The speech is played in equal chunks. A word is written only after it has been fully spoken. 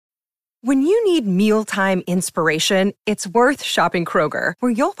When you need mealtime inspiration, it's worth shopping Kroger,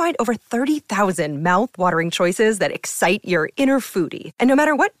 where you'll find over 30,000 mouth-watering choices that excite your inner foodie. And no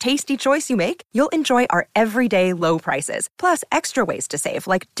matter what tasty choice you make, you'll enjoy our everyday low prices, plus extra ways to save,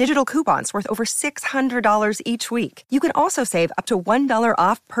 like digital coupons worth over $600 each week. You can also save up to $1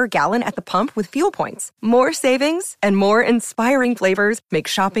 off per gallon at the pump with fuel points. More savings and more inspiring flavors make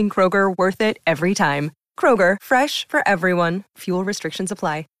shopping Kroger worth it every time. Kroger, fresh for everyone. Fuel restrictions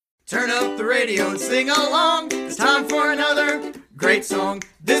apply. Turn up the radio and sing along. It's time for another great song.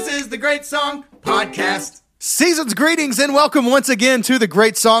 This is the Great Song Podcast. Season's greetings and welcome once again to the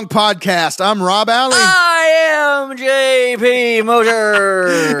Great Song Podcast. I'm Rob Alley. I am JP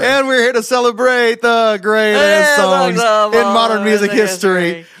Moser. And we're here to celebrate the greatest songs in modern music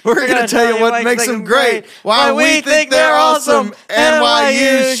history. We're going to tell you what makes them great, why we think they're awesome, and why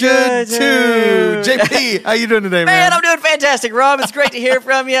you should too. JP, how you doing today, man? I'm doing fantastic, Rob. It's great to hear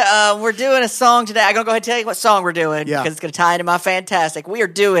from you. We're doing a song today. I'm going to go ahead and tell you what song we're doing because it's going to tie into my fantastic. We are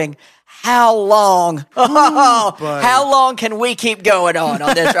doing How Long? How long can we keep going on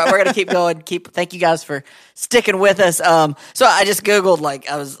this? Right? We're going to keep going. Thank you guys for sticking with us. So I just Googled,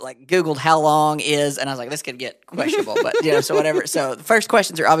 Googled how long is, and I was like, this could get questionable, but so whatever. So the first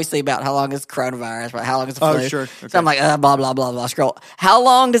questions are obviously about how long is coronavirus, how long is the flu. Oh, sure. Okay. So I'm like, blah, blah, blah, blah, scroll. How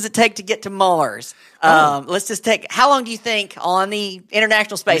long does it take to get to Mars? Let's just how long do you think on the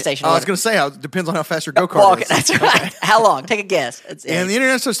International Space Station? I was going to say, it depends on how fast your go-kart is. That's right. Okay. How long? Take a guess. And the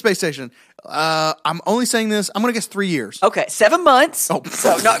International Space Station, I'm only saying this, I'm going to guess 3 years. Okay, 7 months. Oh.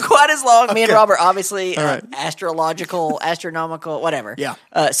 So not quite as long. Me and Rob are obviously astronomical, whatever. Yeah.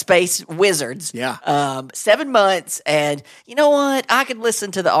 Space wizards. Yeah. 7 months, and you know what? I could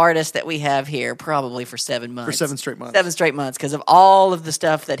listen to the artist that we have here probably for 7 months. For 7 straight months. 7 straight months because of all of the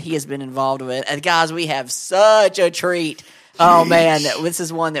stuff that he has been involved with. And guys, we have such a treat. Oh, man, this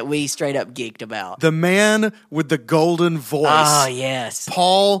is one that we straight up geeked about. The man with the golden voice. Oh, yes.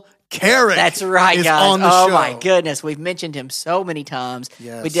 Paul Carrack. That's right, is guys. on the show. My goodness. We've mentioned him so many times.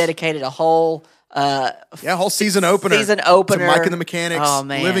 Yes. We dedicated a whole whole season opener. To Mike and the Mechanics. Oh,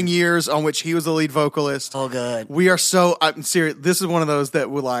 man. Living Years, on which he was the lead vocalist. Oh, good. I'm serious. This is one of those that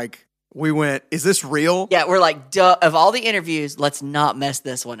we went, is this real? Yeah, we're like, duh, of all the interviews, let's not mess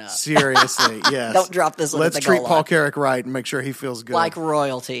this one up. Seriously, yes. Don't drop this one. Let's at the treat goal Paul line. Carrack right and make sure he feels good. Like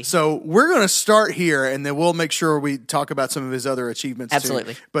royalty. So we're going to start here, and then we'll make sure we talk about some of his other achievements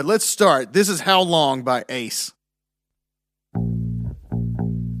Absolutely. too. But let's start. This is How Long by Ace.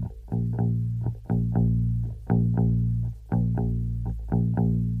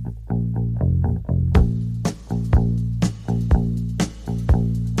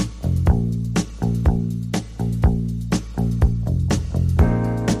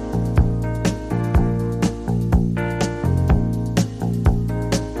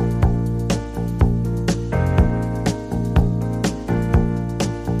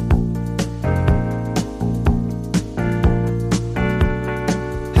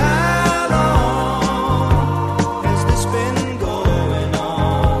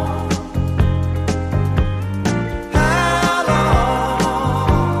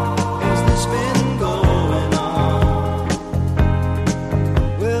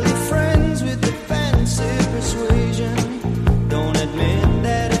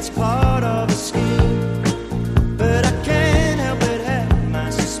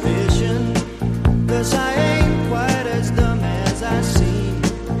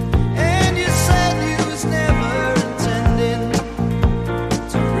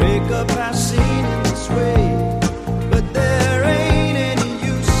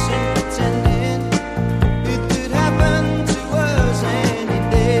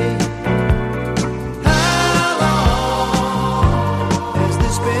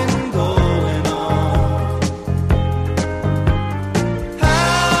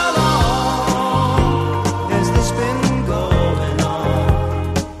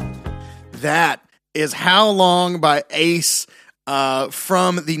 Is How Long by Ace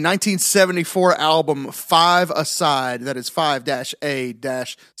from the 1974 album 5 Aside. That is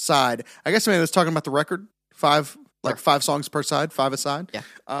 5-A-Side. I guess maybe I was talking about the record. 5 songs per side, 5 aside.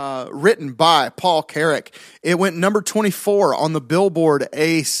 Yeah. Written by Paul Carrack. It went number 24 on the Billboard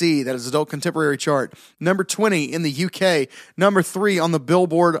AC, that is Adult Contemporary chart. Number 20 in the UK. Number 3 on the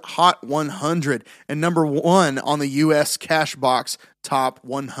Billboard Hot 100. And number 1 on the US Cashbox Top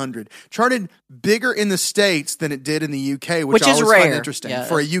 100. Charted bigger in the States than it did in the UK, which I is always rare. find interesting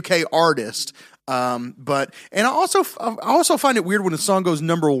for a UK artist. And I also find it weird when a song goes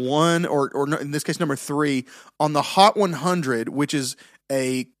number 1 or in this case number 3 on the Hot 100, which is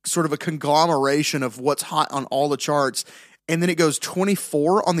a sort of a conglomeration of what's hot on all the charts. and then it goes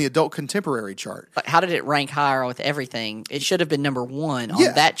 24 on the adult contemporary chart. But how did it rank higher with everything? It should have been number 1 on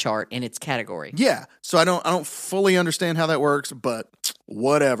that chart in its category. Yeah, so I don't fully understand how that works, but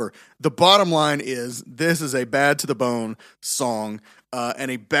whatever. The bottom line is this is a bad to the bone song.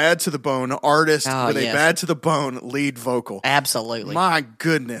 And a bad to the bone artist with a bad to the bone lead vocal. Absolutely. My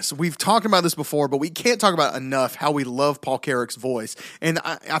goodness. We've talked about this before, but we can't talk about enough how we love Paul Carrack's voice. And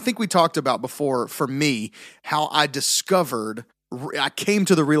I think we talked about before, for me, how I came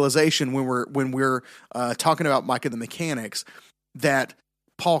to the realization when we're talking about Mike and the Mechanics that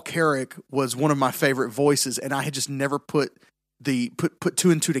Paul Carrack was one of my favorite voices, and I had just never put two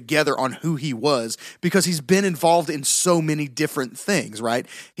and two together on who he was, because he's been involved in so many different things, right?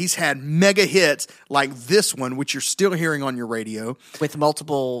 He's had mega hits like this one, which you're still hearing on your radio, with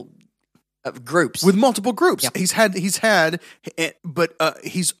multiple groups. Yep.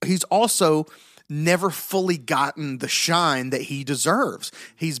 He's also never fully gotten the shine that he deserves.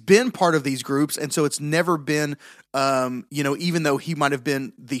 He's been part of these groups, and so it's never been, even though he might have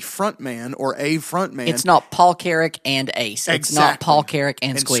been the front man or a front man. It's not Paul Carrack and Ace. Exactly. It's not Paul Carrack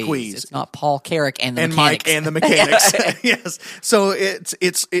and Squeeze. It's not Paul Carrack and the Mechanics. Mike and the Mechanics. Yes. So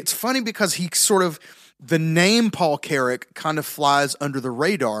it's funny because he sort of, the name Paul Carrack kind of flies under the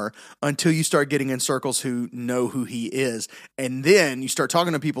radar until you start getting in circles who know who he is. And then you start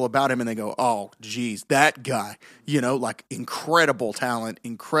talking to people about him and they go, oh, geez, that guy, like incredible talent,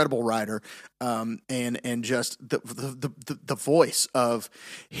 incredible writer. And just the voice of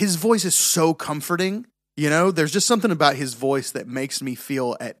his voice is so comforting. There's just something about his voice that makes me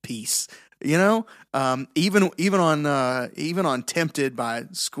feel at peace. Even on Tempted by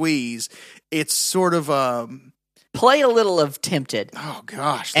Squeeze, it's sort of play a little of Tempted. Oh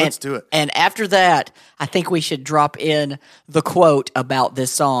gosh, let's do it. And after that, I think we should drop in the quote about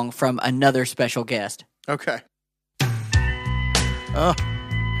this song from another special guest. Okay. Oh,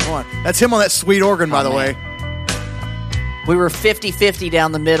 come on. That's him on that sweet organ, by the way. We were 50-50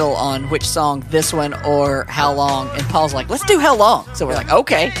 down the middle on which song, this one or How Long, and Paul's like, let's do How Long. So we're like,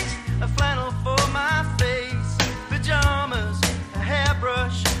 okay. A flannel for my face, pajamas, a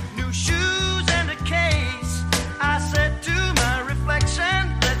hairbrush, new shoes and a case. I said to my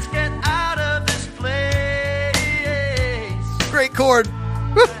reflection, let's get out of this place. Great chord.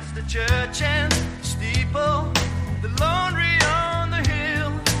 Past the church and steeple, the laundry on the hill,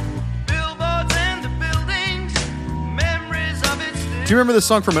 billboards and the buildings, memories of it still. Do you remember this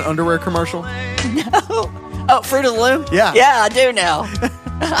song from an underwear commercial? No. Oh, Fruit of the Loom? Yeah. Yeah, I do now.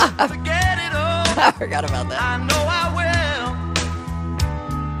 Forget it all. I forgot about that. I know I will.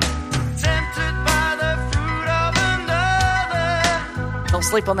 Tempted by the fruit of another. Don't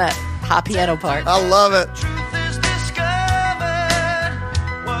sleep on that high piano part. I love it. Truth is discovered.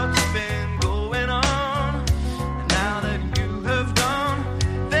 What's been going on? And now that you have gone,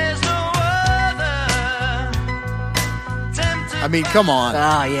 there's no other. Tempted. I mean, come on.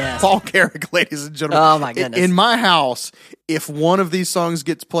 Ah, yes. Paul Carrack, ladies and gentlemen. Oh, my goodness. In my house, if one of these songs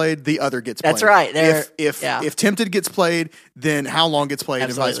gets played, the other gets played. That's right. If Tempted gets played, then How Long gets played,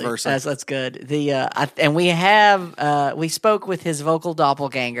 Absolutely. and vice versa. That's good. And we spoke with his vocal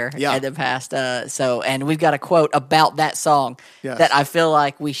doppelganger in the past. And we've got a quote about that song that I feel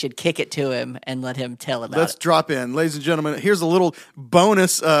like we should kick it to him and let him tell about Let's it. drop in, ladies and gentlemen. Here's a little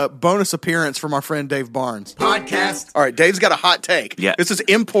bonus appearance from our friend Dave Barnes. Podcast. All right, Dave's got a hot take. Yeah. This is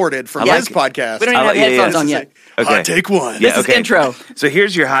imported from his podcast. We don't even have headphones on yet. Okay. Hot take one. Yeah, This is intro. So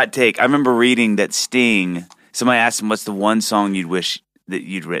here's your hot take. I remember reading that Sting, somebody asked him, what's the one song you'd wish that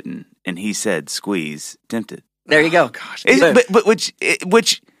you'd written? And he said, Squeeze, Tempted. There you go. Gosh. But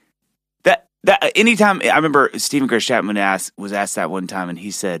that anytime, I remember Stephen Chris Chapman was asked that one time, and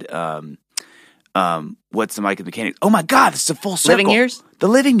he said, what's the Mike and the Mechanics? Oh my God, this is a full circle. Living Years? The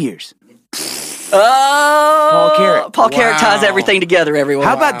Living Years. Oh, Paul Carrack. Paul Carrack ties everything together, everyone.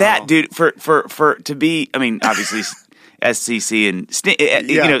 How about that, dude? For to be, I mean, obviously SCC and Sting,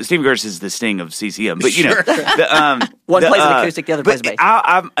 Stephen Gersh is the Sting of CCM, but one plays an acoustic, the other plays bass.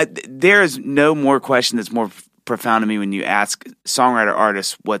 There is no more question that's more profound to me when you ask songwriter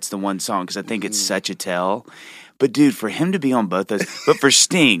artists what's the one song, because I think it's such a tell. But dude, for him to be on both those, but for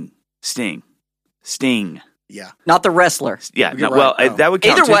Sting. Yeah. Not the wrestler. Yeah. You're Well, right. No. that would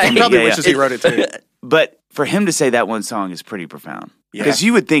count Either too way. for He me. probably Yeah, wishes he wrote it too. But for him to say that one song is pretty profound. Because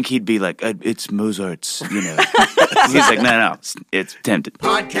you would think he'd be like, it's Mozart's, He's like, no, it's Tempted.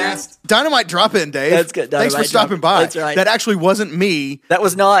 Podcast. Dynamite drop in, Dave. That's good. Thanks for Dynamite stopping drop in. by. That's right. That actually wasn't me. That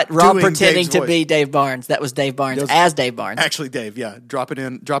was not Rob Doing pretending Dave's to voice. be Dave Barnes. That was Dave Barnes as Dave Barnes. Actually, Dave, dropping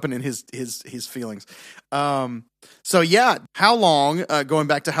in his feelings. So yeah, How Long, going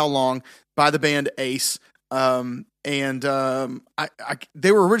back to How Long by the band Ace. And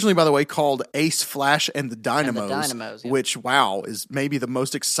they were originally, by the way, called Ace, Flash, and the Dynamos. Yeah. Which, wow, is maybe the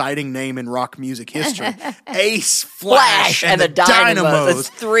most exciting name in rock music history. Ace, Flash, and the Dynamos. It's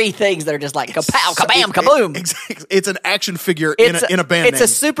three things that are just like kapow, kabam, kaboom. Exactly. It's an action figure in a band name. It's a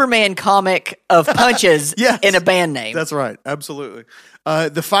Superman comic of punches Yes. in a band name. That's right. Absolutely.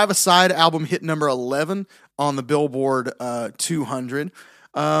 The Five Aside album hit number 11 on the Billboard 200.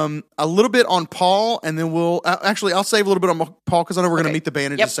 A little bit on Paul, and then I'll save a little bit on Paul because I know we're going to meet the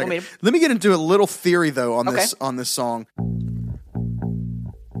band in just a second. Let me get into a little theory though on this song.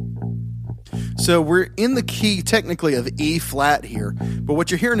 So we're in the key technically of E flat here, but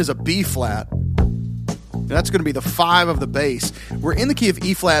what you're hearing is a B flat. That's going to be the 5 of the bass. We're in the key of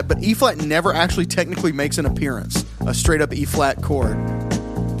E flat, but E flat never actually technically makes an appearance. A straight up E flat chord.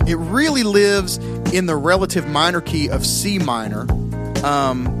 It really lives in the relative minor key of C minor.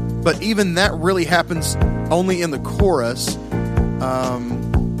 But even that really happens only in the chorus.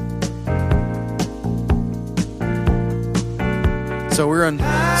 So we're in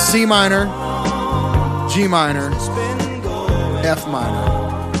C minor, G minor, F minor.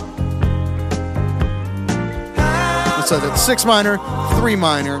 And so that's 6 minor, 3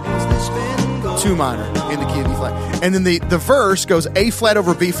 minor, 2 minor in the key of E flat. And then the verse goes A flat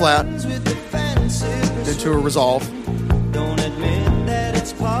over B flat into a resolve.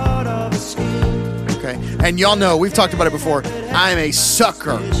 Okay, and y'all know, we've talked about it before, I am a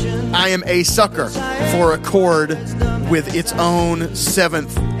sucker for a chord with its own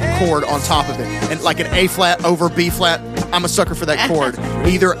 7th chord on top of it. And like an A flat over B flat, I'm a sucker for that chord.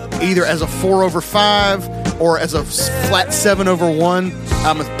 Either as a 4 over 5 or as a flat 7 over 1,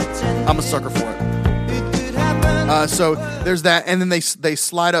 I'm a sucker for it. So there's that, and then they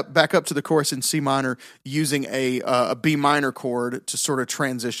slide back up to the chorus in C minor using a B minor chord to sort of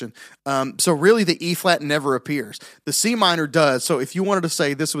transition. So really, the E flat never appears. The C minor does. So if you wanted to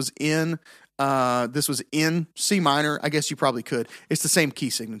say this was in C minor, I guess you probably could. It's the same key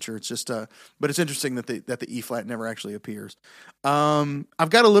signature. It's just but it's interesting that the E flat never actually appears. I've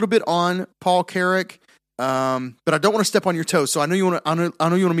got a little bit on Paul Carrack. But I don't want to step on your toes, so I know you want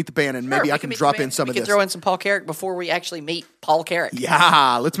to meet the band, and maybe I can drop in some of this. We can throw in some Paul Carrack before we actually meet Paul Carrack.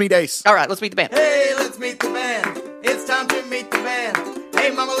 Yeah, let's meet Ace. All right, let's meet the band. Hey, let's meet the band. It's time to meet the band.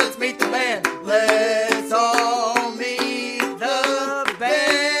 Hey, mama, let's meet the band. Let's all meet the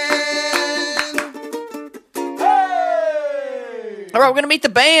band. Hey! All right, we're going to meet the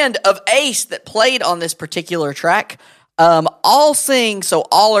band of Ace that played on this particular track. All sing, so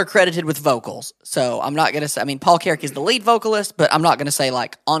all are credited with vocals. So I'm not going to say, Paul Carrack is the lead vocalist, but I'm not going to say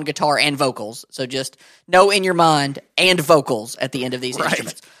like on guitar and vocals. So just know in your mind and vocals at the end of these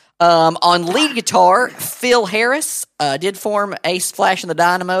instruments. On lead guitar, Phil Harris did form Ace, Flash, and the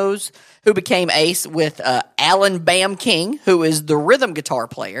Dynamos, who became Ace with Alan Bam King, who is the rhythm guitar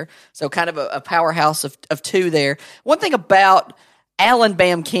player. So kind of a powerhouse of two there. One thing about Alan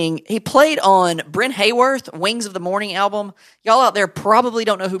Bam King, he played on Bryn Hayworth, Wings of the Morning album. Y'all out there probably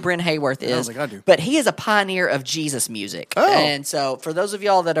don't know who Bryn Hayworth is. I do. But he is a pioneer of Jesus music. Oh. And so for those of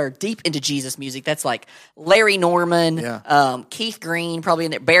y'all that are deep into Jesus music, that's like Larry Norman, Keith Green, probably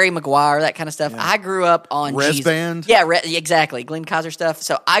in there, Barry McGuire, that kind of stuff. Yeah. I grew up on Res Jesus. Band? Yeah, exactly. Glenn Kaiser stuff.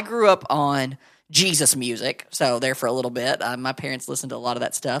 So I grew up on Jesus music, so there for a little bit. My parents listened to a lot of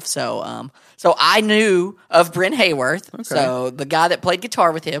that stuff, so I knew of Bryn Hayworth. Okay. So the guy that played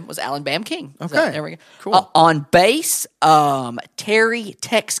guitar with him was Alan Bam King. Okay, so there we go. Cool. On bass, Terry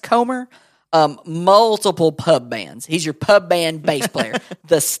Tex Comer, multiple pub bands. He's your pub band bass player.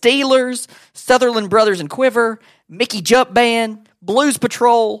 The Steelers, Sutherland Brothers and Quiver, Mickey Jump Band, Blues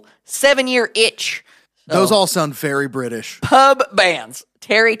Patrol, 7 Year Itch. So, those all sound very British. Pub bands.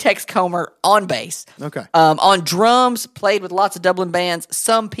 Terry Tex Comer on bass. Okay. On drums, played with lots of Dublin bands,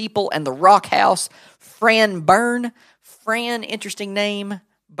 Some People and the Rock House. Fran Byrne. Fran, interesting name.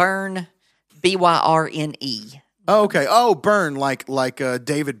 Byrne, Byrne. Oh, okay. Oh, Byrne, like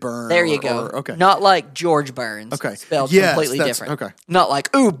David Byrne. There you go. Okay. Not like George Burns. Okay. Spelled Yes, completely that's- different. okay. Not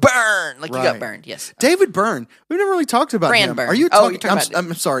like, ooh, burn. Like you got burned. Yes. David Byrne. We've never really talked about Fran him. Byrne. Are you Oh, talking? you're talking about-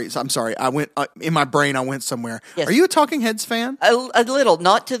 I'm sorry. I'm sorry. I went in my brain. I went somewhere. Yes. Are you a Talking Heads fan? A little.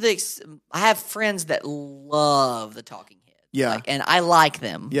 Not to the I have friends that love the Talking Heads. Yeah. And I like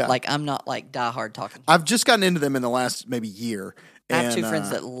them. Yeah. Like, I'm not like diehard Talking Heads. I've just gotten into them in the last maybe year. I have two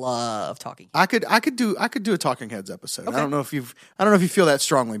friends that love Talking Heads. I could do a Talking Heads episode. Okay. I don't know if you feel that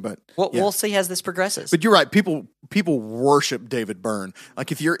strongly, but We'll see as this progresses. But you're right. People worship David Byrne.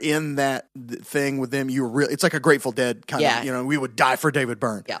 Like if you're in that thing with them, it's like a Grateful Dead kind of. We would die for David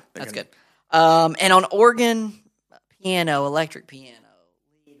Byrne. Yeah, that's good. And on organ, piano, electric piano,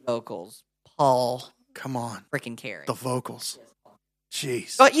 lead vocals, Paul Come on. Freaking Carrack. The vocals.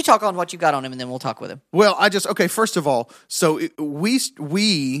 Jeez. But you talk on what you got on him, and then we'll talk with him. Well, first of all, so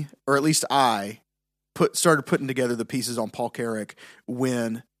we, or at least I, started putting together the pieces on Paul Carrack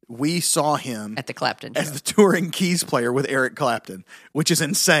when we saw him at the Clapton as show. the touring keys player with Eric Clapton, which is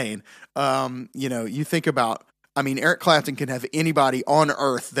insane. You think about, Eric Clapton can have anybody on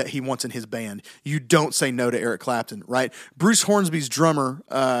earth that he wants in his band. You don't say no to Eric Clapton, right? Bruce Hornsby's drummer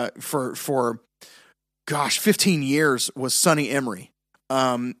for 15 years was Sonny Emery.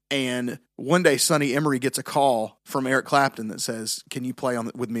 And one day Sonny Emery gets a call from Eric Clapton that says, "Can you play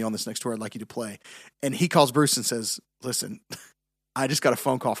with me on this next tour? I'd like you to play." And he calls Bruce and says, "Listen, I just got a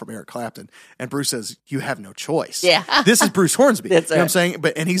phone call from Eric Clapton." And Bruce says, "You have no choice." Yeah. This is Bruce Hornsby. That's you know what I'm saying?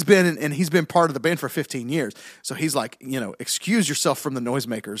 And he's been part of the band for 15 years. So he's like, excuse yourself from the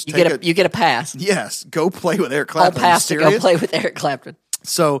noisemakers. You get a pass. Yes. Go play with Eric Clapton. I'll pass to go play with Eric Clapton.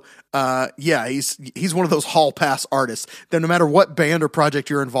 So, he's one of those hall pass artists that no matter what band or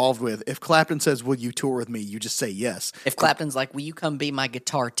project you're involved with, if Clapton says, "Will you tour with me?" you just say yes. If Clapton's like, "Will you come be my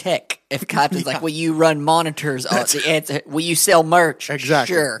guitar tech?" If Clapton's like, "Will you run monitors?" The answer, "Will you sell merch?"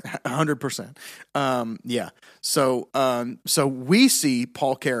 Exactly. Sure. 100%. So we see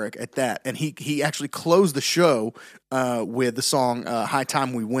Paul Carrack at that, and he actually closed the show with the song "High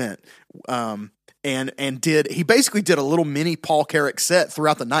Time We Went." And he basically did a little mini Paul Carrack set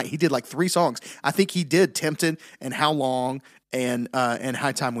throughout the night. He did like 3 songs. I think he did "Tempted" and "How Long" and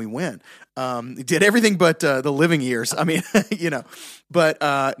 "High Time We Went." He did everything but "The Living Years." But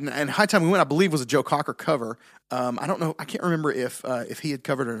and "High Time We Went" I believe was a Joe Cocker cover. I don't know. I can't remember if he had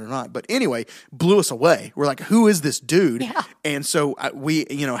covered it or not. But anyway, blew us away. We're like, who is this dude? Yeah. And so we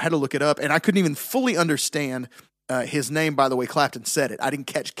had to look it up, and I couldn't even fully understand his name by the way Clapton said it. I didn't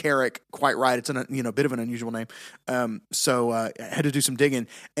catch Carrack quite right. It's a bit of an unusual name. So I had to do some digging,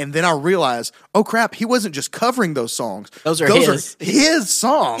 and then I realized, oh crap, he wasn't just covering those songs. Those are his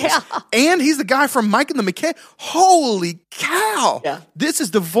songs. Yeah. And he's the guy from Mike and the Mechanics. Holy cow! Yeah. This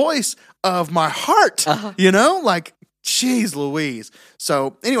is the voice of my heart. Jeez Louise.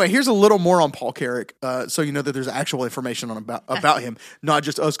 So anyway, here's a little more on Paul Carrack, so you know that there's actual information about him, not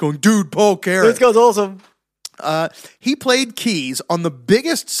just us going, dude, Paul Carrack. This guy's awesome. He played keys on the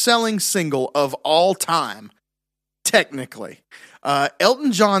biggest selling single of all time, technically.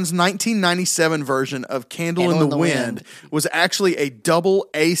 Elton John's 1997 version of Candle in the Wind was actually a double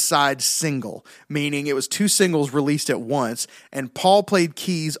A-side single, meaning it was 2 singles released at once, and Paul played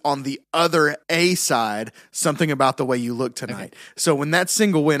keys on the other A-side, Something About the Way You Look Tonight. Okay. So when that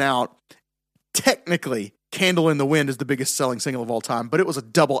single went out, technically, Candle in the Wind is the biggest selling single of all time, but it was a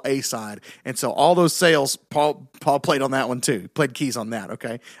double A-side. And so all those sales, Paul played on that one too. Played keys on that,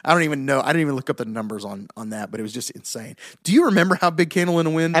 okay? I don't even know. I didn't even look up the numbers on that, but it was just insane. Do you remember how big Candle in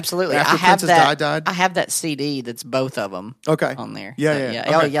the Wind? Absolutely. After Princess died? I have that CD that's both of them on there. Yeah.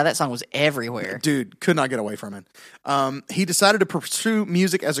 Okay. Oh, yeah, that song was everywhere. Dude, could not get away from it. He decided to pursue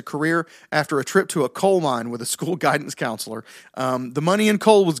music as a career after a trip to a coal mine with a school guidance counselor. The money in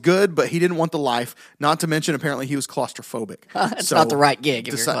coal was good, but he didn't want the life, not to mention apparently he was claustrophobic. It's not the right gig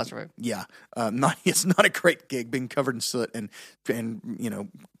if you're claustrophobic. Yeah. It's not a great gig being covered in soot and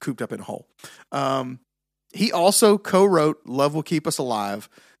cooped up in a hole. He also co-wrote Love Will Keep Us Alive,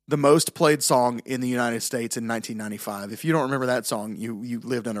 the most played song in the United States in 1995. If you don't remember that song, you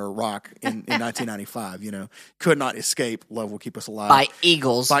lived under a rock in 1995. Could not escape Love Will Keep Us Alive by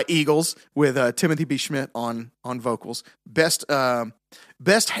Eagles with Timothy B. Schmidt on vocals. Best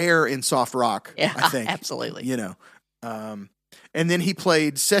hair in soft rock. Yeah, I think absolutely. And then he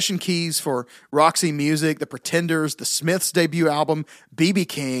played session keys for Roxy Music, The Pretenders, The Smiths' debut album, B.B.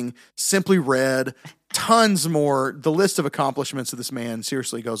 King, Simply Red, tons more. The list of accomplishments of this man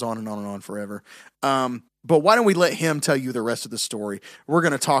seriously goes on and on and on forever. But why don't we let him tell you the rest of the story? We're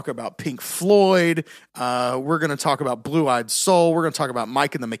going to talk about Pink Floyd. We're going to talk about Blue Eyed Soul. We're going to talk about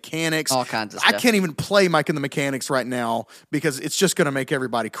Mike and the Mechanics. All kinds of stuff. I can't even play Mike and the Mechanics right now because it's just going to make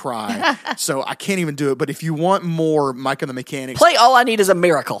everybody cry. So I can't even do it. But if you want more Mike and the Mechanics, play All I Need Is a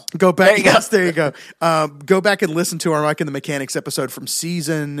Miracle. Go back. There you go. Go back and listen to our Mike and the Mechanics episode from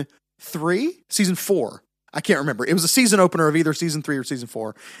season 4. I can't remember. It was a season opener of either season 3 or season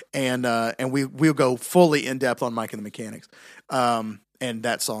 4, and we'll go fully in depth on Mike and the Mechanics, and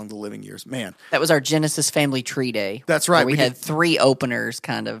that song, "The Living Years." Man, that was our Genesis Family Tree Day. That's right. We had 3 openers,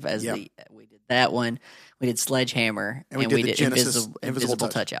 kind of we did that one. We did Sledgehammer, and we did Genesis Invisible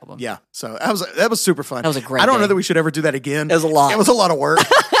Touch album. Yeah, so that was super fun. That was a great. I don't day. know that we should ever do that again. It was a lot. It was a lot of work,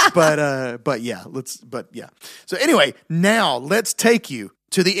 but yeah, yeah. So anyway, now let's take you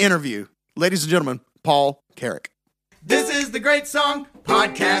to the interview, ladies and gentlemen. Paul Carrack. This is the Great Song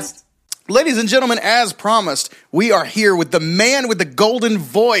Podcast. Ladies and gentlemen, as promised, we are here with the man with the golden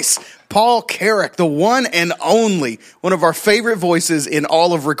voice, Paul Carrack, the one and only, one of our favorite voices in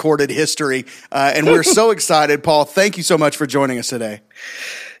all of recorded history. And we're so excited. Paul, thank you so much for joining us today.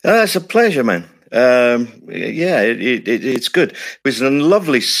 It's a pleasure, man. It's good. It was a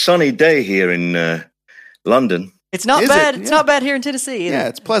lovely sunny day here in London. It's not bad. It's not bad here in Tennessee either. Yeah,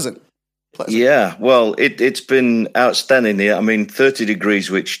 it's pleasant. Yeah, well, it's been outstanding here. I mean, 30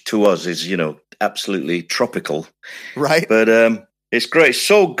 degrees, which to us is, absolutely tropical. Right. But it's great.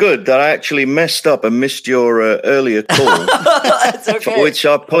 So good that I actually messed up and missed your earlier call. That's okay. For which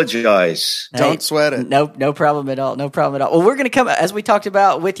I apologize. Don't sweat it. No problem at all. No problem at all. Well, we're going to come, as we talked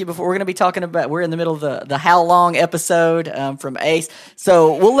about with you before, we're going to be talking about, we're in the middle of the How Long episode from Ace.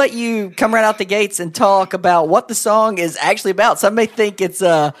 So we'll let you come right out the gates and talk about what the song is actually about. Some may think it's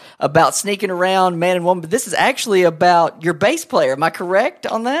about sneaking around man and woman, but this is actually about your bass player. Am I correct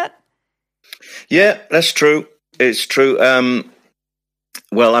on that? Yeah, that's true. It's true.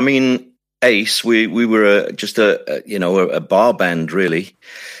 Well, I mean, Ace, we were just a bar band, really,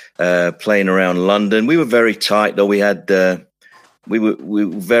 playing around London. We were very tight, though. We had we were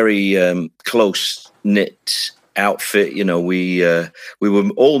very close knit outfit. We were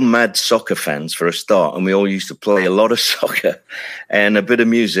all mad soccer fans for a start, and we all used to play a lot of soccer and a bit of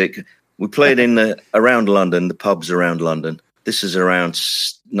music. We played around London, the pubs around London. This is around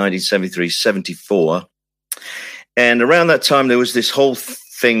 1973, 74. And around that time, there was this whole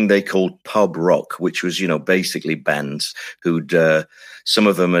thing they called pub rock, which was, basically bands who'd, some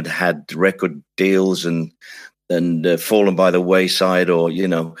of them had record deals and fallen by the wayside or,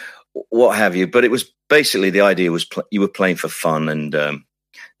 what have you. But it was basically the idea was you were playing for fun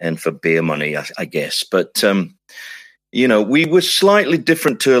and for beer money, I guess. But, we were slightly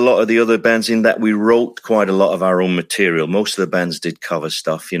different to a lot of the other bands in that we wrote quite a lot of our own material. Most of the bands did cover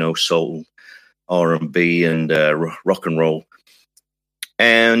stuff, soul, R&B and rock and roll.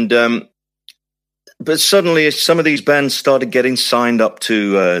 And but suddenly some of these bands started getting signed up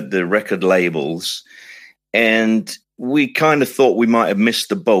to the record labels, and we kind of thought we might have missed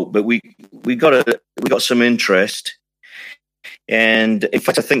the boat, but we got some interest. And in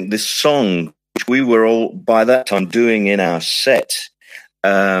fact, I think this song, which we were all by that time doing in our set,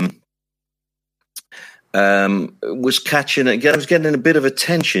 was catching it. I was getting a bit of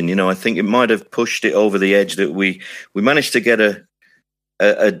attention. I think it might have pushed it over the edge that we managed to get a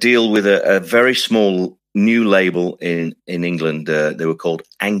deal with a very small new label in England. They were called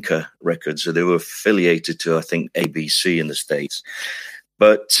Anchor Records. So they were affiliated to, I think, ABC in the States.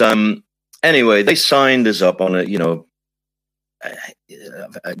 But anyway, they signed us up on a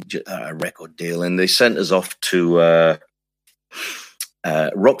record deal, and they sent us off to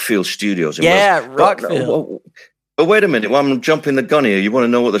Rockfield Studios. Rockfield. But wait a minute, I'm jumping the gun here. You want to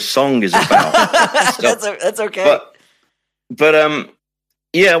know what the song is about? That's okay. But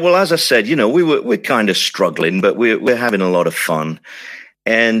yeah. Well, as I said, we're kind of struggling, but we're having a lot of fun,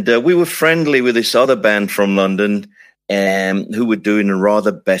 and we were friendly with this other band from London, who were doing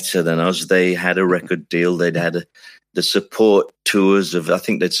rather better than us. They had a record deal. They'd had the support tours of, I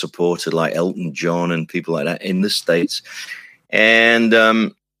think they'd supported like Elton John and people like that in the States. And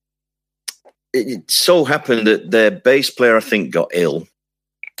it so happened that their bass player, I think, got ill.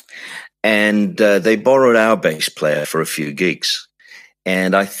 And they borrowed our bass player for a few gigs.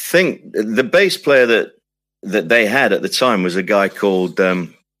 And I think the bass player that they had at the time was a guy called, oh,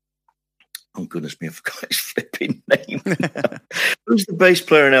 goodness me, I forgot his flipping name. Who's the bass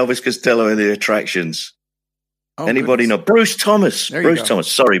player in Elvis Costello in the Attractions? Oh, anybody know? Bruce Thomas. Bruce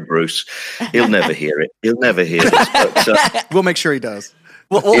Thomas. Sorry, Bruce. He'll never hear it. He'll never hear this. But, we'll make sure he does.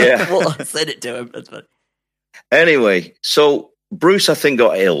 We'll send it to him. That's fine. Anyway, so Bruce, I think,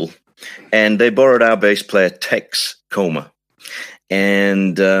 got ill, and they borrowed our bass player, Tex Coma.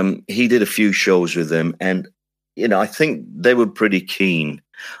 And he did a few shows with them. And, I think they were pretty keen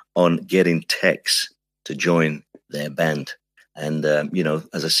on getting Tex to join their band. And,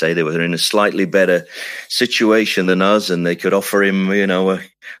 as I say, they were in a slightly better situation than us, and they could offer him, I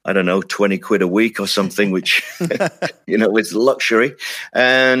don't know, 20 quid a week or something, which, was luxury.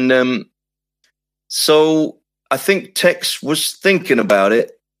 And so I think Tex was thinking about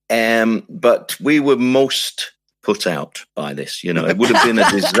it, but we were most put out by this. It would have been a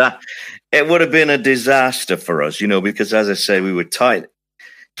disaster. It would have been a disaster for us, because, as I say, we were tight,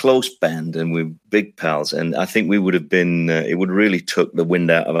 close band, and we're big pals, and I think we would have been it would really took the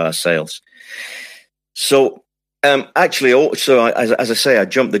wind out of our sails. So actually, also, as I say, I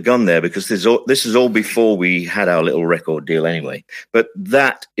jumped the gun there because this is all before we had our little record deal anyway, but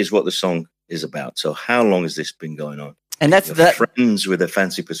that is what the song is about. So how long has this been going on? And that's that Friends with a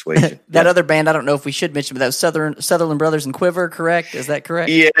Fancy Persuasion. That other band, I don't know if we should mention, but that was Sutherland Brothers and Quiver, correct? Is that correct?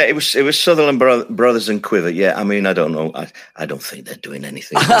 Yeah, it was Sutherland Brothers and Quiver. Yeah, I mean, I don't know. I don't think they're doing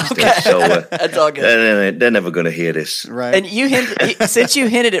anything. Okay. So that's all good. They're never going to hear this. Right. And since you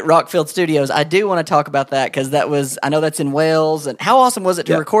hinted at Rockfield Studios, I do want to talk about that because I know that's in Wales. And how awesome was it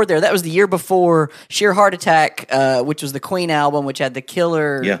to record there? That was the year before Sheer Heart Attack, which was the Queen album, which had the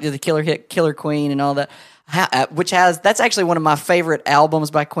killer hit Killer Queen and all that. That's actually one of my favorite albums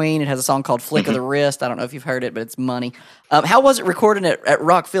by Queen. It has a song called Flick of the Wrist. I don't know if you've heard it, but it's money. How was it recording at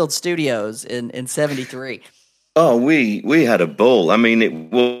Rockfield Studios in 73? Oh, we had a ball. I mean, it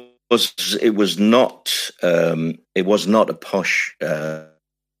was not a posh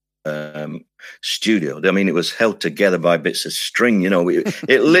studio. I mean, it was held together by bits of string.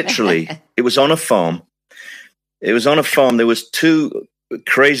 It literally it was on a farm. It was on a farm. There was two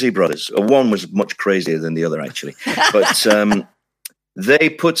crazy brothers. One was much crazier than the other, actually. But they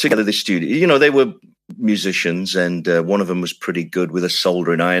put together this studio. They were musicians, and one of them was pretty good with a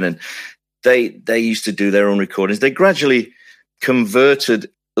soldering iron. And they used to do their own recordings. They gradually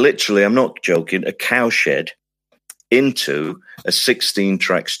converted, literally, I'm not joking, a cowshed into a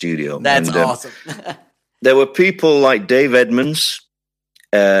 16-track studio. That's awesome. There were people like Dave Edmonds,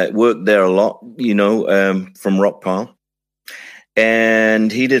 worked there a lot, from Rockpile.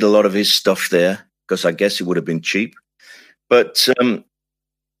 And he did a lot of his stuff there because I guess it would have been cheap. But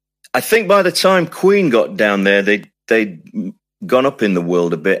I think by the time Queen got down there, they'd gone up in the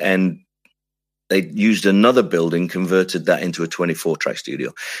world a bit, and they used another building, converted that into a 24-track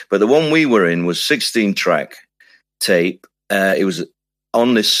studio. But the one we were in was 16-track tape. It was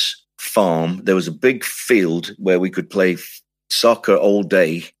on this farm. There was a big field where we could play soccer all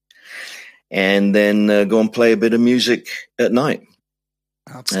day and then go and play a bit of music at night.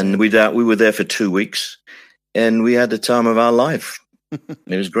 And we were there for 2 weeks, and we had the time of our life.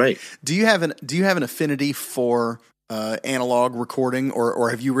 It was great. Do you have an affinity for analog recording, or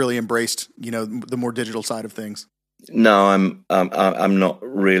have you really embraced the more digital side of things? No, I'm not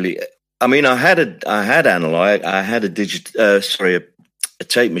really. I mean, I had analog. I had a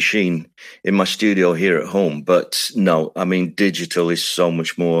tape machine in my studio here at home, but no, I mean, digital is so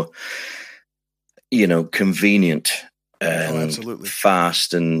much more, convenient and absolutely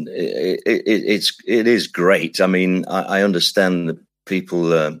fast, and it is great. I mean, I understand the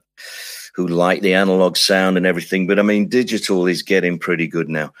people who like the analog sound and everything, but I mean, digital is getting pretty good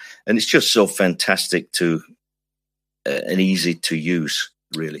now, and it's just so fantastic to and easy to use.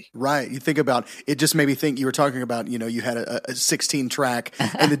 Really. Right. You think about it, just made me think you were talking about, you had a 16 track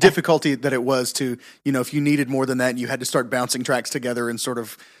and the difficulty that it was to, if you needed more than that, you had to start bouncing tracks together and sort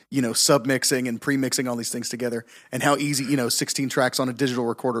of, submixing and pre-mixing all these things together, and how easy, 16 tracks on a digital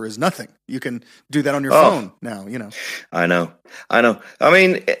recorder is nothing. You can do that on your phone now, I know. I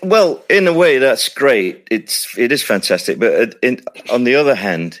mean, well, in a way that's great. It is fantastic. But on the other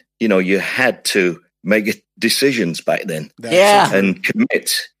hand, you had to make decisions back then. And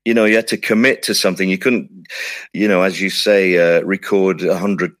commit. You had to commit to something. You couldn't, as you say, record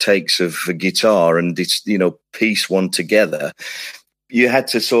 100 takes of a guitar and piece one together. You had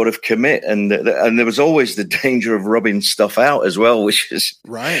to sort of commit, and there was always the danger of rubbing stuff out as well, which is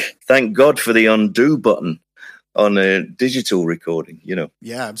right. Thank God for the undo button on a digital recording,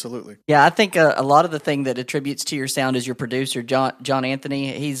 Yeah, absolutely. Yeah, I think a lot of the thing that attributes to your sound is your producer, John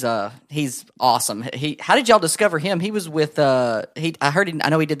Anthony. He's awesome. How did y'all discover him? He was with I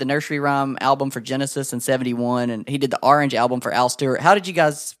know he did the Nursery Rhyme album for Genesis in '71, and he did the Orange album for Al Stewart. How did you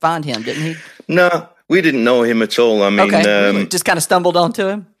guys find him? Didn't he? No, we didn't know him at all. I mean, really? Just kind of stumbled onto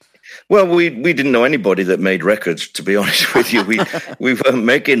him. Well, we didn't know anybody that made records, to be honest with you. We weren't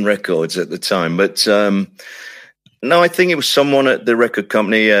making records at the time, but. No, I think it was someone at the record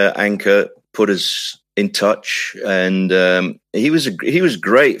company, Anchor, put us in touch, and he was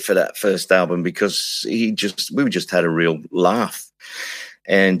great for that first album because we just had a real laugh,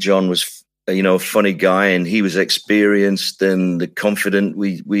 and John was a funny guy, and he was experienced and confident.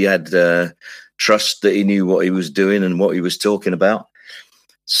 We had trust that he knew what he was doing and what he was talking about.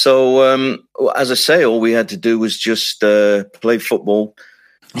 So as I say, all we had to do was just play football.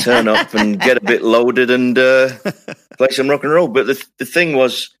 Turn up and get a bit loaded and play some rock and roll. But the thing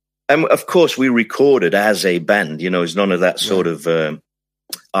was, and of course, we recorded as a band. It's none of that sort of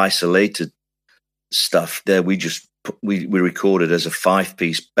isolated stuff. There, we recorded as a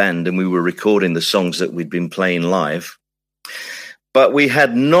 5-piece band, and we were recording the songs that we'd been playing live. But we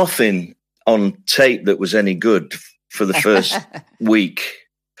had nothing on tape that was any good for the first week.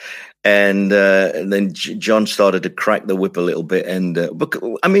 And then John started to crack the whip a little bit. And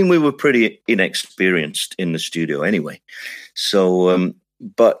I mean, we were pretty inexperienced in the studio anyway. So,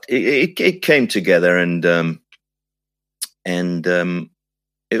 but it came together, and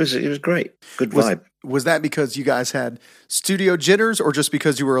it was great. Good vibe. Was that because you guys had studio jitters, or just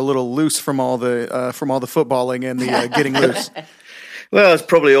because you were a little loose from all the footballing and the getting loose? Well, it's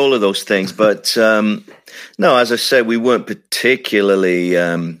probably all of those things. But no, as I said, we weren't particularly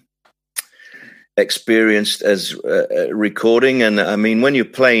experienced as recording. And I mean, when you're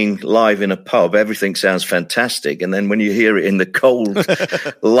playing live in a pub, everything sounds fantastic. And then when you hear it in the cold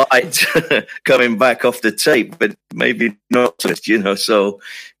light coming back off the tape, but maybe not, so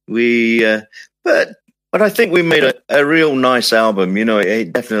we, but I think we made a real nice album.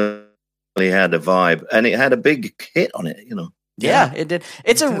 It definitely had a vibe, and it had a big hit on it, Yeah, it did.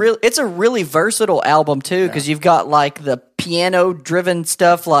 It's a really versatile album too, because you've got like the piano driven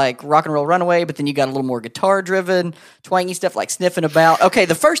stuff like Rock and Roll Runaway, but then you got a little more guitar driven, twangy stuff like Sniffing About. Okay,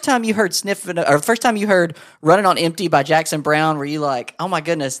 the first time you heard Running on Empty by Jackson Browne, were you like, oh my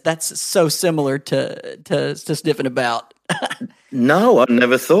goodness, that's so similar to Sniffing About? No, I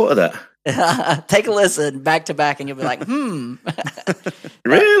never thought of that. Take a listen back to back, and you'll be like,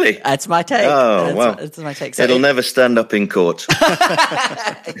 Really? That's my take. Oh, wow. That's my take. So It'll never stand up in court.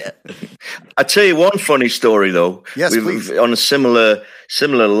 I tell you one funny story, though. Yes, please. On a similar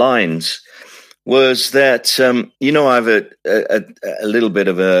lines, was that I have a little bit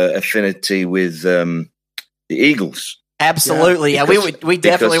of a affinity with the Eagles. Absolutely, yeah. We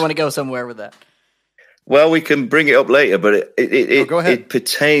definitely want to go somewhere with that. Well, we can bring it up later, but go ahead.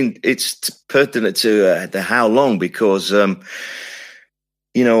 It's pertinent to the How Long, because I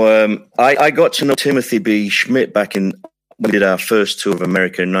got to know Timothy B. Schmidt back when we did our first tour of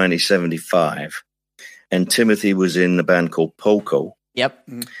America in 1975, and Timothy was in a band called Poco. Yep.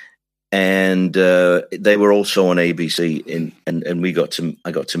 And they were also on ABC, and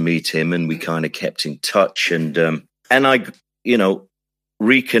I got to meet him, and we kind of kept in touch, and I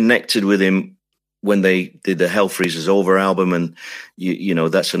reconnected with him when they did the Hell Freezes Over album, and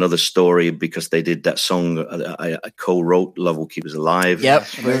that's another story, because they did that song I co-wrote, Love Will Keep Us Alive. Yep.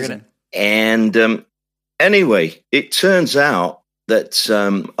 And anyway, it turns out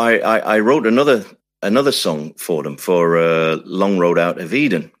that I wrote another song for them for Long Road Out of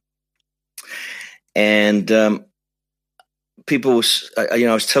Eden. And people I was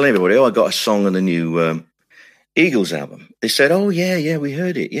telling everybody, I got a song on the new Eagles album. They said, oh yeah, we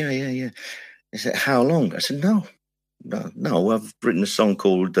heard it. Yeah. They said, how long? I said, no, I've written a song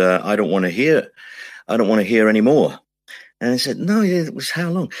called I Don't Want to Hear Anymore. And they said, no, yeah, it was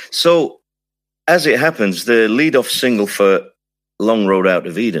How Long? So as it happens, the lead-off single for Long Road Out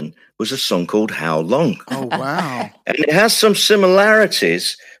of Eden was a song called How Long? Oh, wow. And it has some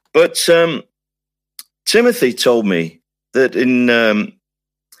similarities, but Timothy told me that in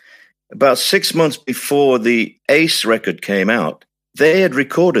about 6 months before the Ace record came out, they had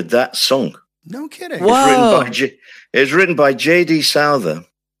recorded that song. No kidding. Whoa. It was written by J.D. Souther,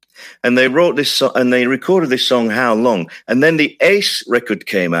 and they wrote this song, and they recorded this song, How Long? And then the Ace record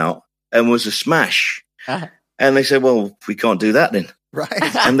came out and was a smash. And they said, well, we can't do that then.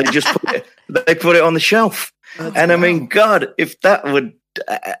 Right. And they just put it on the shelf. That's I mean, God, if that would,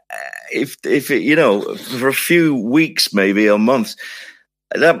 if it, for a few weeks maybe or months,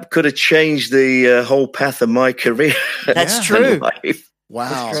 that could have changed the whole path of my career. That's true. Life.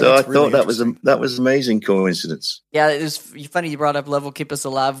 Wow. So I thought that was an amazing coincidence. Yeah, it was funny you brought up Love Will Keep Us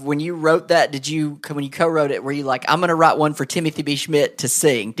Alive. When you wrote that, when you co-wrote it, were you like, I'm going to write one for Timothy B. Schmidt to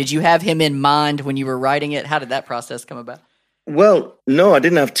sing? Did you have him in mind when you were writing it? How did that process come about? Well, no, I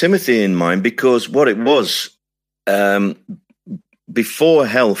didn't have Timothy in mind, because what it was, before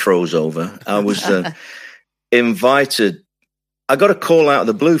Hell Froze Over, I was invited. I got a call out of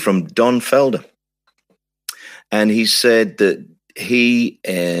the blue from Don Felder. And he said that he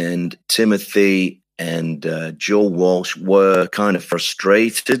and Timothy and Joe Walsh were kind of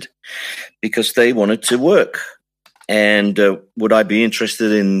frustrated because they wanted to work. And would I be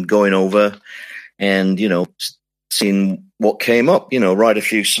interested in going over and, seeing what came up, write a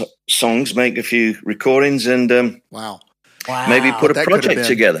few songs, make a few recordings, and wow. maybe put a project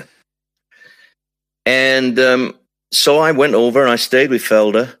together. And so I went over and I stayed with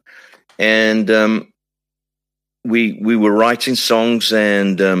Felder, and we were writing songs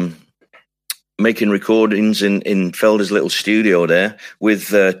and making recordings in Felder's little studio there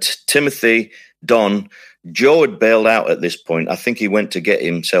with Timothy, Don. Joe had bailed out at this point. I think he went to get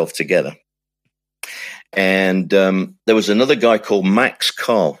himself together. And there was another guy called Max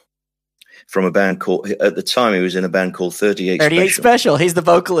Carl from a band called, at the time, he was in a band called 38 Special. He's the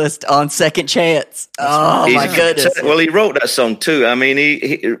vocalist on Second Chance. My goodness. Well, he wrote that song too. I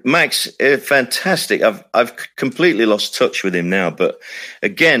mean, Max, fantastic. I've completely lost touch with him now, but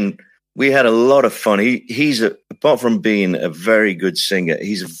again, we had a lot of fun. He's apart from being a very good singer,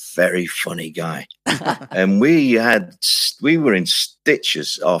 he's a very funny guy. And we were in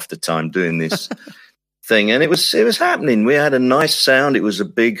stitches half the time doing this thing, and it was happening. We had a nice sound. It was a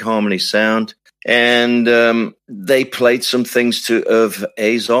big harmony sound, and they played some things of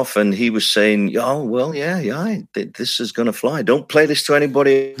A's off, and he was saying, "Oh, well, yeah, this is going to fly. Don't play this to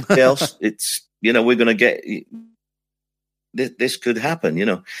anybody else. It's, we're going to get." This could happen,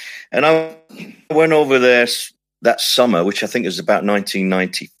 And I went over there that summer, which I think was about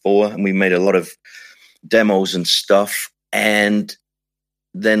 1994, and we made a lot of demos and stuff. And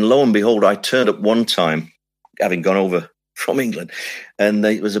then, lo and behold, I turned up one time, having gone over from England, and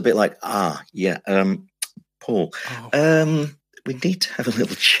it was a bit like, Paul, we need to have a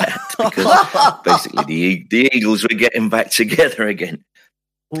little chat, because basically the Eagles were getting back together again.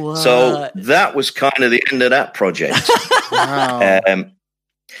 What? So that was kind of the end of that project. Wow.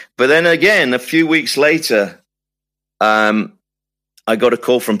 But then again, a few weeks later, I got a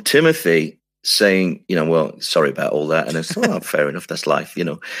call from Timothy saying, well, sorry about all that. And I said, fair enough, that's life,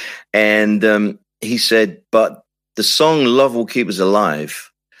 And he said, but the song Love Will Keep Us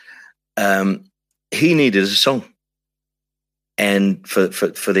Alive, he needed a song. And for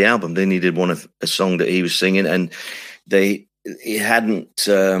the album, they needed a song that he was singing, and he hadn't,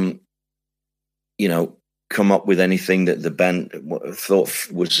 come up with anything that the band thought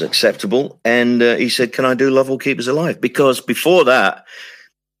was acceptable. And he said, can I do Love Will Keep Us Alive? Because before that,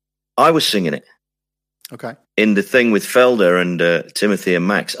 I was singing it. Okay. In the thing with Felder and Timothy and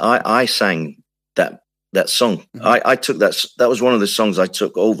Max, I sang that song. Mm-hmm. I took that was one of the songs I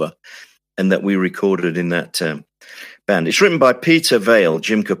took over and that we recorded in that band. It's written by Peter Vale,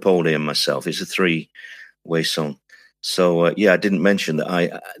 Jim Capaldi, and myself. It's a 3-way song. So I didn't mention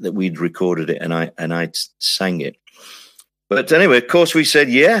that we'd recorded it and I sang it. But anyway, of course, we said,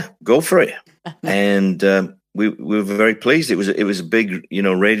 yeah, go for it, and we were very pleased. It was a big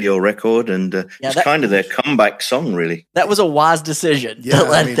radio record, and it's kind of their comeback song, really. That was a wise decision to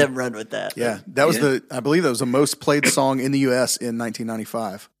let them run with that. Yeah, that was I believe that was the most played song in the U.S. in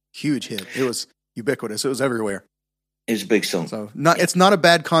 1995. Huge hit. It was ubiquitous. It was everywhere. It's a big song. So it's not a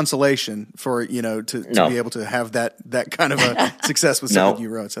bad consolation for, to be able to have that kind of a success with something you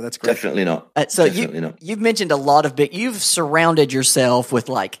wrote. So that's great. Definitely not. You've mentioned a lot of you've surrounded yourself with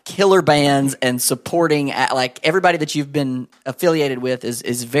like killer bands and supporting like everybody that you've been affiliated with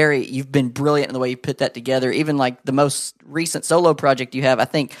is very, you've been brilliant in the way you put that together. Even like the most recent solo project you have, I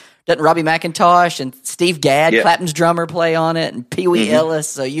think, doesn't Robbie McIntosh and Steve Gadd, Clapton's drummer, play on it, and Pee Wee Ellis.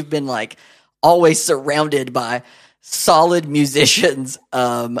 So you've been like always surrounded by solid musicians, this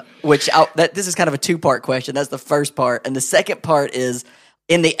is kind of a 2-part question. That's the first part. And the second part is,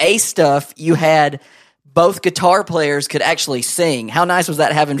 in the A stuff, you had both guitar players could actually sing. How nice was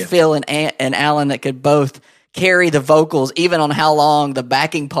that, having Phil and Alan that could both carry the vocals, even on How Long the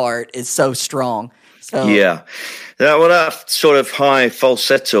backing part is so strong. So that sort of high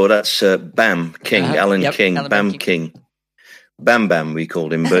falsetto, that's Bam King, Alan King, Alan Bam King. Bam Bam, we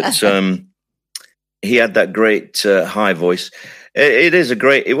called him, but he had that great high voice. It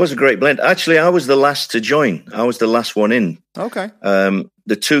was a great blend. Actually, I was the last to join. I was the last one in. Okay.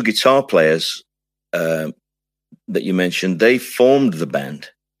 The 2 guitar players that you mentioned, they formed the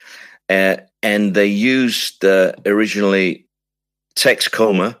band, and they used originally Tex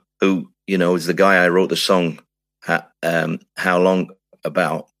Comer, who is the guy I wrote the song How Long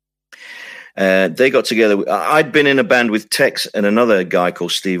About. They got together. I'd been in a band with Tex and another guy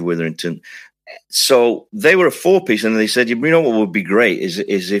called Steve Witherington. So they were a 4-piece, and they said, what would be great is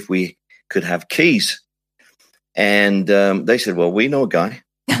if we could have keys. And they said, well, we know a guy.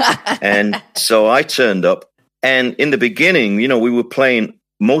 And so I turned up. And in the beginning, we were playing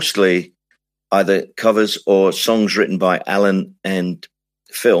mostly either covers or songs written by Alan and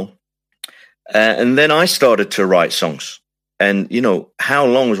Phil. And then I started to write songs. And, How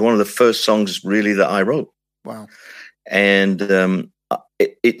Long was one of the first songs really that I wrote. Wow. And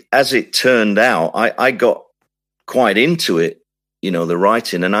as it turned out, I got quite into it, the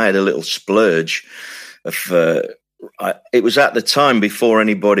writing, and I had a little splurge of. It was at the time before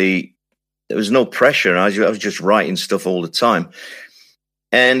anybody. There was no pressure. I was just writing stuff all the time,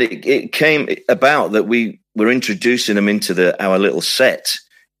 and it came about that we were introducing them into our little set,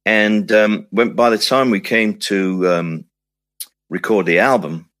 and by the time we came to record the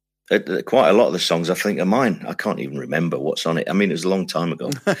album, quite a lot of the songs I think are mine. I can't even remember what's on it. I mean, it was a long time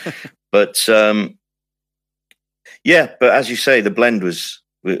ago. But yeah, but as you say, the blend was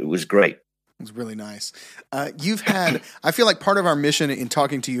great. It was really nice. You've had, I feel like part of our mission in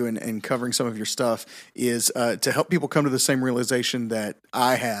talking to you and covering some of your stuff is to help people come to the same realization that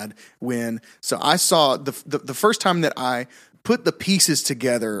I had so I saw the first time that I put the pieces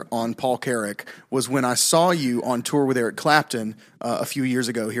together on Paul Carrack was when I saw you on tour with Eric Clapton a few years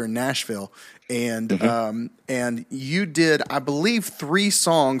ago here in Nashville. And you did, I believe, 3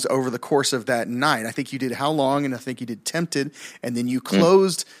 songs over the course of that night. I think you did How Long, and I think you did Tempted, and then you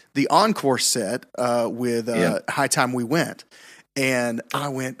closed the encore set with High Time We Went. And I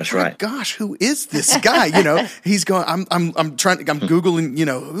went, that's right. Gosh, who is this guy? You know, he's going, I'm Googling, you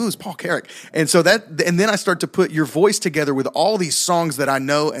know, who's Paul Carrack? And so and then I start to put your voice together with all these songs that I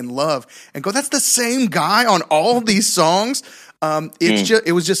know and love and go, that's the same guy on all these songs.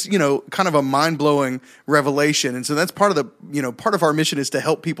 It was just, you know, kind of a mind-blowing revelation. And so that's part of our mission is to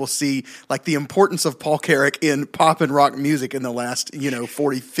help people see like the importance of Paul Carrack in pop and rock music in the last,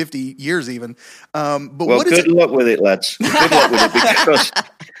 40, 50 years even. Good luck with it, lads. Good luck with it, because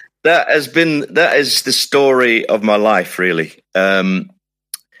that is the story of my life, really. The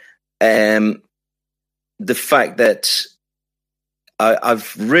fact that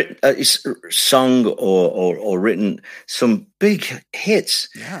I've written, sung or written some big hits,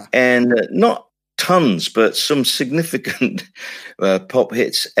 and not tons, but some significant pop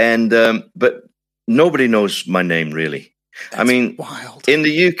hits. And but nobody knows my name really. That's I mean, wild. In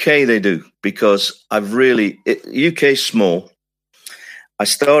the UK they do, because UK's small. I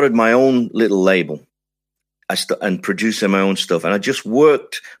started my own little label. And producing my own stuff, and I just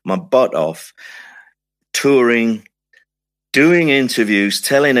worked my butt off, touring, doing interviews,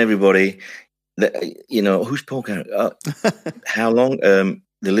 telling everybody that, who's Paul Carrack? How long? The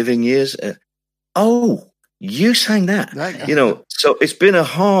Living Years? You sang that. So it's been a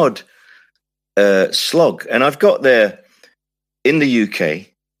hard slog. And I've got there in the UK,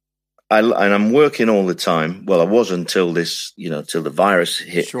 and I'm working all the time. Well, I was until this, till the virus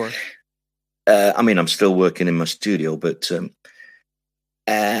hit. Sure. I'm still working in my studio, but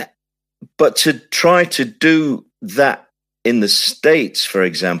to try to do that in the States, for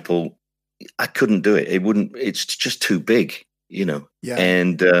example, I couldn't do it. It's just too big, Yeah.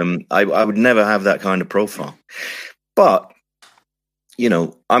 And I would never have that kind of profile. But,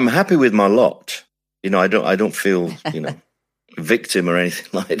 I'm happy with my lot. I don't feel, victim or anything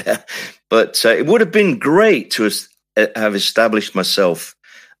like that. But it would have been great to have established myself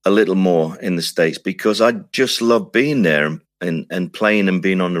a little more in the States, because I just love being there and playing and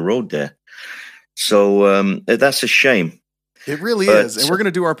being on the road there. So that's a shame. It really is, and we're going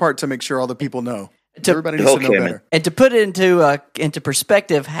to do our part to make sure all the people know. Everybody needs to know better. Man. And to put it into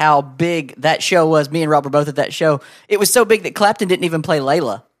perspective, how big that show was, me and Rob were both at that show. It was so big that Clapton didn't even play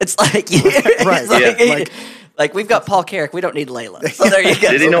Layla. It's like, like we've got Paul Carrack, we don't need Layla. So there you go.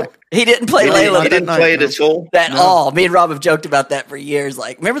 Did he not? He didn't play Layla. He didn't play it at all? At all. Me and Rob have joked about that for years.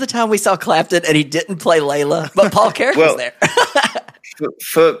 Like, remember the time we saw Clapton and he didn't play Layla, but Paul Carrack was there.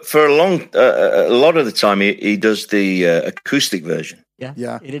 For a lot of the time, he does the acoustic version.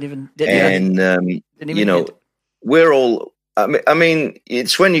 Yeah. He didn't we're all. I mean,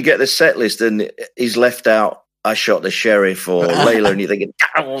 it's when you get the set list and he's left out. I Shot the Sheriff or Layla, and you're thinking,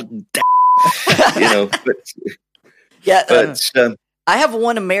 oh, damn. I have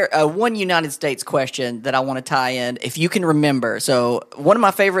one United States question that I want to tie in, if you can remember. So one of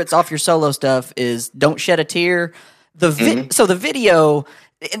my favorites off your solo stuff is "Don't Shed a Tear." So the video,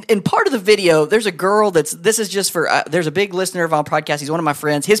 in part of the video, there's a girl this is just for, there's a big listener of our podcast. He's one of my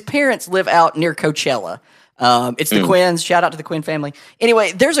friends. His parents live out near Coachella. It's the Quins. Shout out to the Quinn family.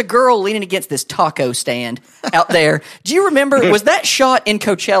 Anyway, there's a girl leaning against this taco stand out there. Do you remember, was that shot in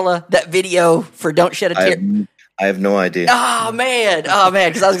Coachella, that video for Don't Shed a Tear? I have no idea. Oh, man. Because I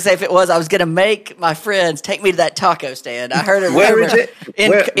was going to say, if it was, I was going to make my friends take me to that taco stand. I heard it. Where is it?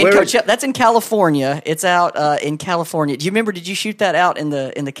 In Coachella. That's in California. It's out in California. Do you remember, did you shoot that out in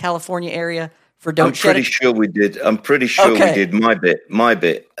the California area for Don't Shed a Tear? I'm pretty sure we did. I'm pretty sure we did my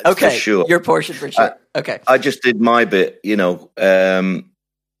bit. Okay. For sure. Your portion for sure. Okay. I just did my bit,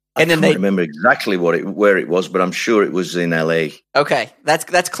 I can't remember exactly where it was, but I'm sure it was in LA. Okay,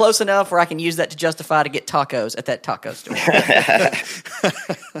 that's close enough where I can use that to justify to get tacos at that taco store.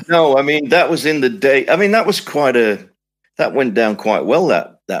 No, I mean that was in the day. I mean that went down quite well,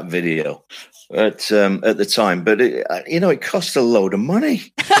 that video at the time. But it cost a load of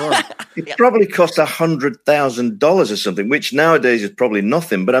money. Sure. It probably cost $100,000 or something, which nowadays is probably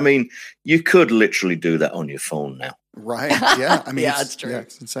nothing. But I mean, you could literally do that on your phone now. Right. Yeah. I mean, Yeah, it's true. Yeah,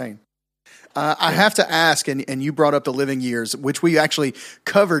 it's insane. I have to ask, and you brought up the living years, which we actually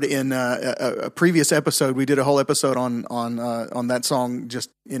covered in a previous episode. We did a whole episode on that song just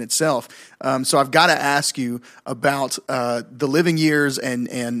in itself. So I've got to ask you about the living years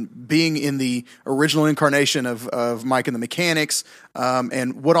and being in the original incarnation of Mike and the Mechanics,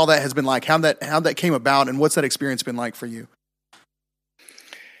 and what all that has been like. How that came about, and what's that experience been like for you?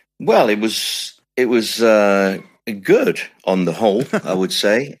 Well, it was good on the whole, I would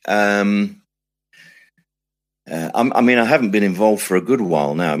say. I mean, I haven't been involved for a good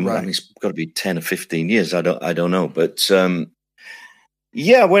while now. Right. I mean, it's got to be 10 or 15 years. I don't know. But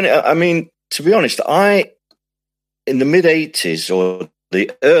yeah, to be honest, in the mid 80s or the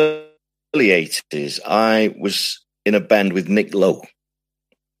early 80s, I was in a band with Nick Lowe.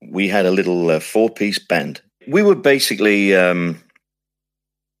 We had a little 4-piece band. We were basically, I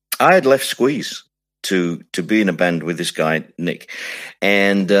had left Squeeze to be in a band with this guy, Nick.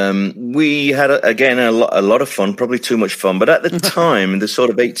 And we had, a lot of fun, probably too much fun. But at the time, in the sort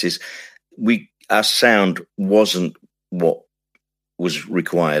of 80s, our sound wasn't what was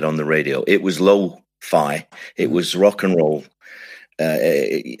required on the radio. It was lo-fi. It was rock and roll,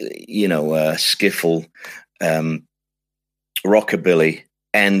 skiffle, rockabilly.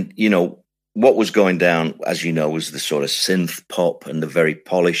 And, what was going down, as you know, was the sort of synth pop and the very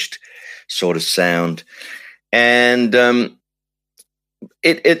polished sort of sound. And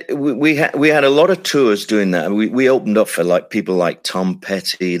we had a lot of tours doing that. We opened up for like people like Tom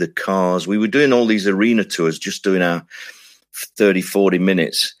Petty, the Cars. We were doing all these arena tours, just doing our 30, 40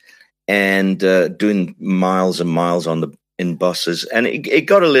 minutes and doing miles and miles in buses. And it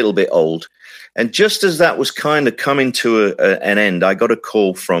got a little bit old. And just as that was kind of coming to an end, I got a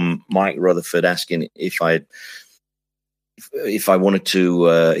call from Mike Rutherford asking if I wanted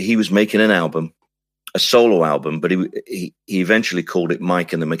to. He was making an album, a solo album, but he eventually called it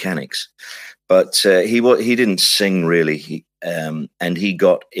Mike and the Mechanics. But he didn't sing really, and he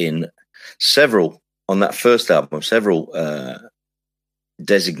got in several on that first album, several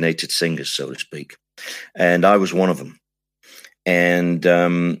designated singers, so to speak, and I was one of them. And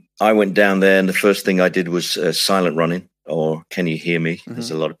I went down there, and the first thing I did was Silent Running, or Can You Hear Me? Mm-hmm.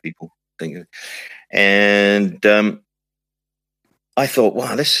 As a lot of people think. And I thought,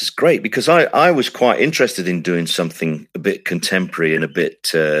 wow, this is great, because I was quite interested in doing something a bit contemporary and a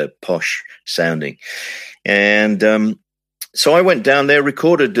bit posh sounding. And so I went down there,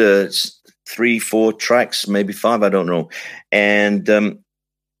 recorded 3-4 tracks, maybe 5, I don't know. And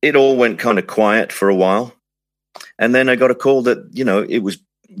it all went kind of quiet for a while. And then I got a call that, it was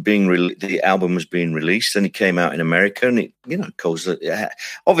the album was being released, and it came out in America. And it,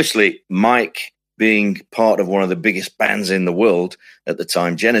 obviously Mike, being part of one of the biggest bands in the world at the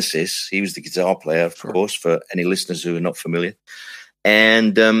time, Genesis, he was the guitar player, of course, for any listeners who are not familiar.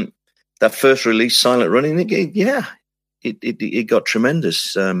 And that first release, Silent Running, it got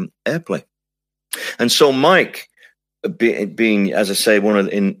tremendous airplay. And so Mike, being, as I say, one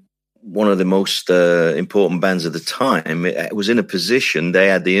of the most important bands at the time, it was in a position, they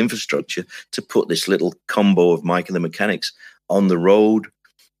had the infrastructure to put this little combo of Mike and the Mechanics on the road,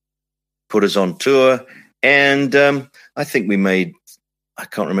 put us on tour. And I think we made, I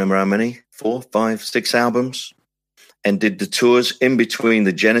can't remember how many, 4, 5, 6 albums, and did the tours in between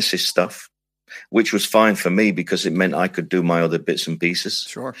the Genesis stuff, which was fine for me because it meant I could do my other bits and pieces.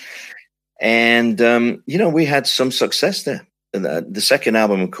 Sure. And, we had some success there. The second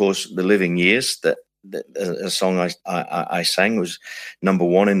album, of course, The Living Years, that a song I sang, was number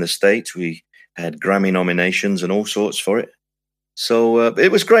 1 in the States. We had Grammy nominations and all sorts for it. So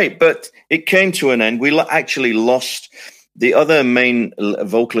it was great, but it came to an end. We actually lost the other main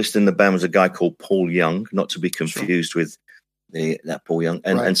vocalist in the band, was a guy called Paul Young, not to be confused with that Paul Young.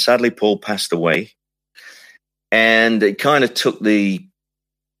 And sadly, Paul passed away. And it kind of took the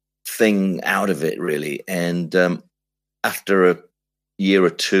thing out of it, really. And after a year or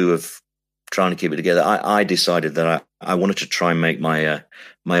two of trying to keep it together, I decided that I wanted to try and make my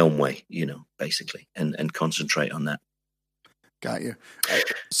own way, basically, and concentrate on that. Got you.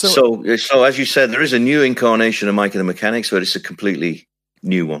 So as you said, there is a new incarnation of Mike and the Mechanics, but it's a completely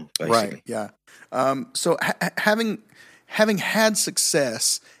new one, basically. Right. Yeah. So having had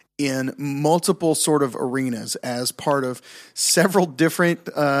success in multiple sort of arenas as part of several different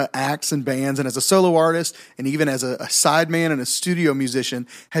acts and bands, and as a solo artist, and even as a sideman and a studio musician,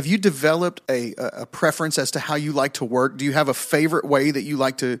 have you developed a preference as to how you like to work? Do you have a favorite way that you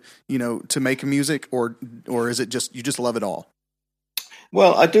like to make music, or is it just you just love it all?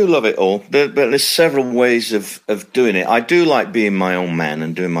 Well, I do love it all, but there's several ways of doing it. I do like being my own man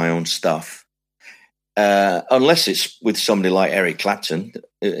and doing my own stuff. unless it's with somebody like Eric Clapton,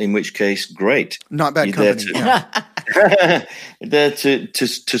 in which case, great. Not bad You're company. There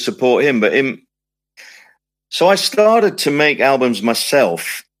to support him. But so I started to make albums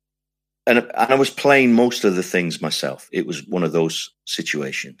myself, and I was playing most of the things myself. It was one of those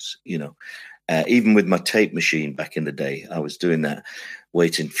situations, even with my tape machine back in the day, I was doing that,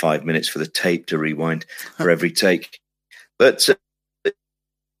 waiting 5 minutes for the tape to rewind for every take. But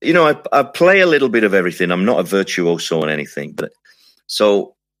I play a little bit of everything. I'm not a virtuoso on anything, but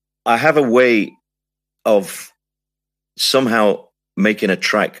so I have a way of somehow making a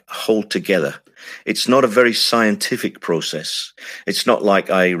track hold together. It's not a very scientific process. It's not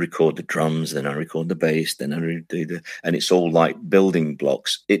like I record the drums, then I record the bass, then I do and it's all like building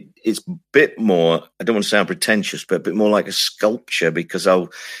blocks. It's a bit more, I don't want to sound pretentious, but a bit more like a sculpture, because I'll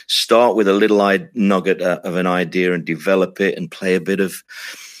start with a little nugget of an idea and develop it and play a bit of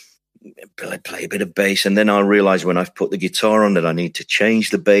bass, and then I'll realize when I've put the guitar on that I need to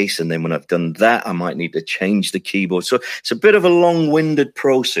change the bass, and then when I've done that I might need to change the keyboard. So it's a bit of a long-winded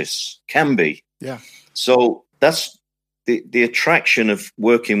process, can be. Yeah. So that's the attraction of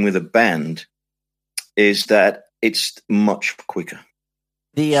working with a band, is that it's much quicker.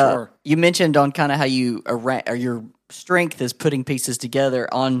 Sure. You mentioned on kind of how you your strength is putting pieces together.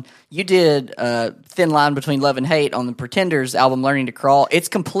 You did Thin Line Between Love and Hate on the Pretenders album, Learning to Crawl. It's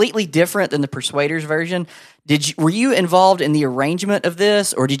completely different than the Persuaders version. Were you involved in the arrangement of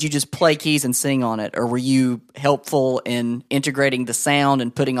this, or did you just play keys and sing on it, or were you helpful in integrating the sound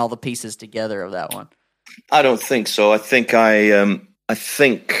and putting all the pieces together of that one? I don't think so. I think I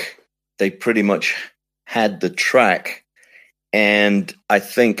think they pretty much had the track, and I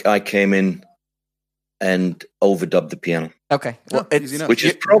think I came in and overdubbed the piano. Okay. Well, which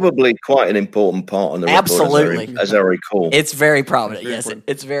is probably quite an important part on the record. Absolutely. As I recall. It's very prominent.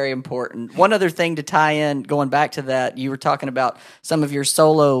 It's very important. One other thing to tie in, going back to that, you were talking about some of your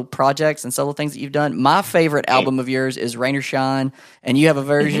solo projects and solo things that you've done. My favorite album of yours is Rain or Shine, and you have a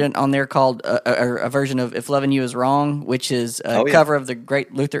version on there called, a version of If Loving You Is Wrong, which is a cover of the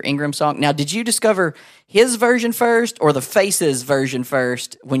great Luther Ingram song. Now, did you discover his version first or the Faces version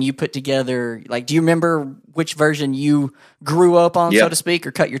first when you put together, do you remember which version you grew up on, so to speak,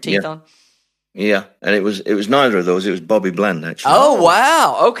 or cut your teeth on? Yeah, and it was neither of those. It was Bobby Bland, actually. Oh,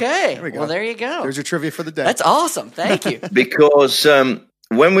 wow. Okay. There we go. Well, there you go. There's your trivia for the day. That's awesome. Thank you. Because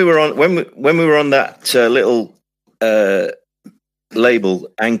when we were on that little label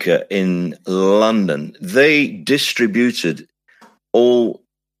Anchor in London, they distributed all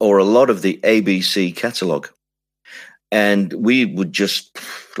or a lot of the ABC catalogue. And we would just,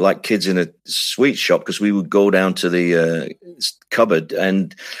 like kids in a sweet shop, because we would go down to the cupboard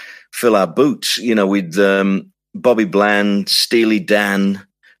and fill our boots, with Bobby Bland, Steely Dan,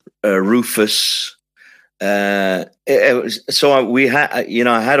 Rufus. I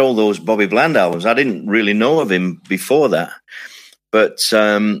had all those Bobby Bland albums. I didn't really know of him before that, but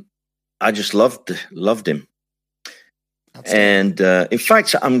I just loved him. Absolutely. And in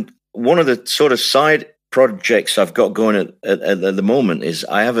fact, I'm one of the sort of side projects I've got going at the moment is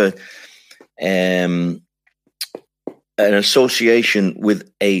I have an association with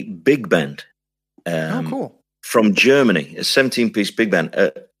a big band. Cool. From Germany, a 17-piece big band.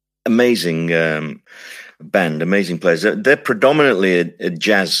 Amazing band, amazing players. They're predominantly a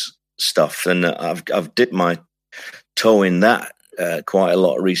jazz stuff, and I've dipped my toe in that quite a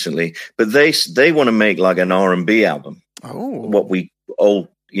lot recently. But they want to make like an R&B album. Oh, what we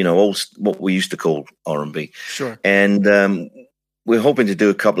used to call R&B. Sure. And we're hoping to do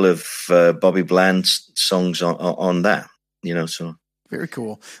a couple of Bobby Bland songs on that. So. Very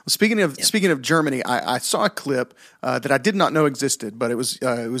cool. Well, speaking of Germany, I saw a clip that I did not know existed, but it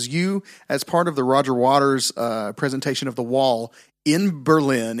was you as part of the Roger Waters presentation of The Wall in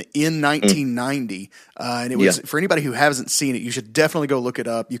Berlin in 1990, and it was for anybody who hasn't seen it, you should definitely go look it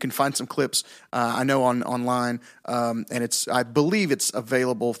up. You can find some clips I know online, and I believe it's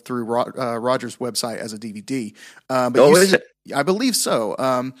available through Roger's website as a DVD. Is it? I believe so.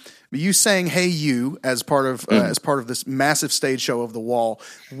 You sang "Hey You" as part of this massive stage show of The Wall.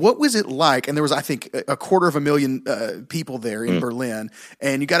 What was it like? And there was, I think, 250,000 people there in Berlin.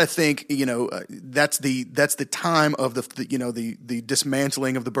 And you got to think, that's the time of the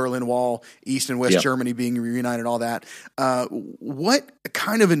dismantling of the Berlin Wall, East and West Germany being reunited, all that. What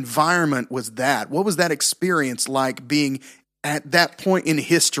kind of environment was that? What was that experience like, being at that point in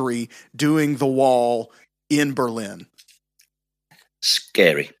history doing The Wall in Berlin?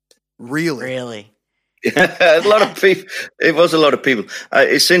 Scary. Really. A lot of people. It was a lot of people.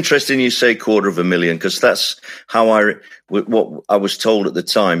 It's interesting you say 250,000, because that's how what I was told at the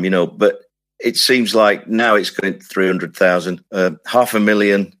time. But it seems like now it's going 300,000,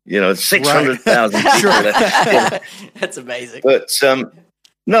 500,000, 600,000. Right. That's amazing. But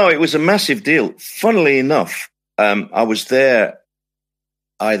no, it was a massive deal. Funnily enough, I was there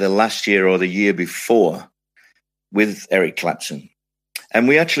either last year or the year before with Eric Clapton. And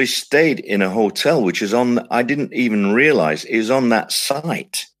we actually stayed in a hotel, which is I didn't even realize it was on that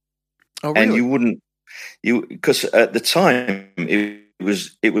site. Oh, really? And you wouldn't, because at the time it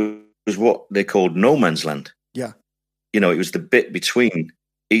was what they called no man's land. Yeah. It was the bit between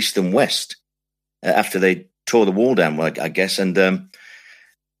East and West after they tore the wall down, I guess. And,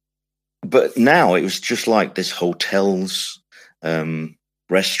 but now it was just like this hotels,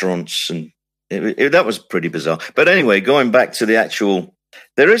 restaurants, and that was pretty bizarre. But anyway, going back to the actual,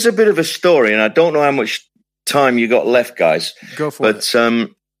 there is a bit of a story, and I don't know how much time you got left, guys. Go for it.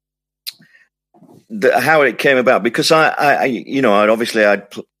 But how it came about, because I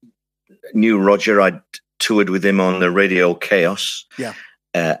knew Roger. I'd toured with him on the Radio Chaos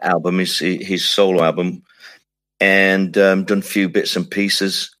album, his solo album, and done a few bits and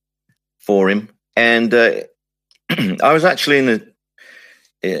pieces for him. And I was actually in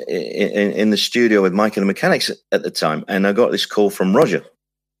the studio with Mike and the Mechanics at the time, and I got this call from Roger,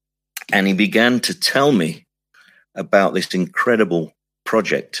 and he began to tell me about this incredible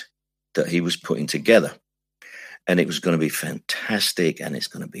project that he was putting together, and it was going to be fantastic, and it's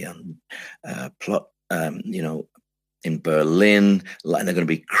going to be on plot, in Berlin, and they're going to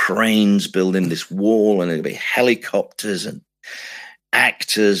be cranes building this wall, and there'll be helicopters and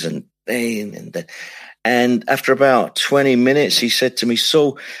actors and and after about 20 minutes, he said to me,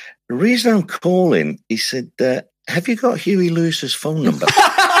 "So the reason I'm calling," he said, "have you got Huey Lewis's phone number?"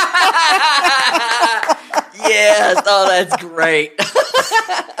 Yes, oh, that's great.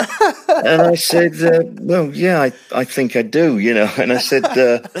 And I said, "Well, yeah, I think I do, And I said,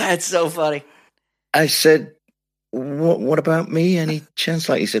 "That's so funny." I said, "What about me? Any chance?"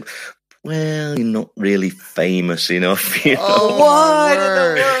 He said, "Well, you're not really famous enough, Oh, what in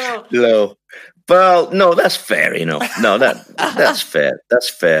the world? No. Well, no, that's fair enough. No, that's fair. That's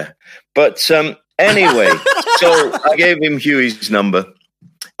fair. But anyway, so I gave him Huey's number.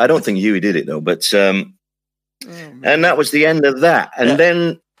 I don't think Huey did it though, but and that was the end of that. And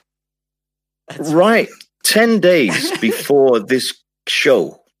then, right, 10 days before this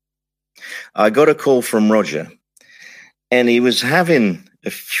show, I got a call from Roger, and he was having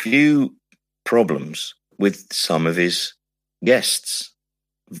a few problems with some of his guests.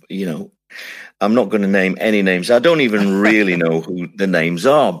 I'm not going to name any names. I don't even really know who the names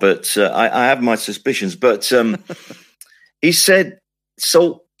are, but I have my suspicions. But he said,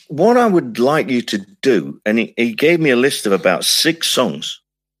 "So what I would like you to do," and he gave me a list of about 6 songs.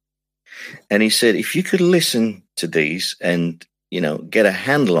 And he said, "If you could listen to these and, get a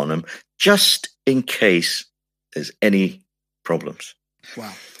handle on them, just in case there's any problems."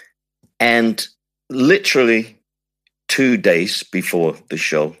 Wow. And literally 2 days before the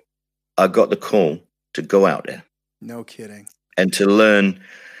show, I got the call to go out there. No kidding. And to learn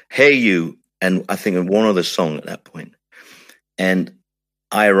Hey You, and I think one other song at that point. And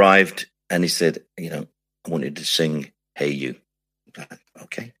I arrived, and he said, "I wanted to sing Hey You."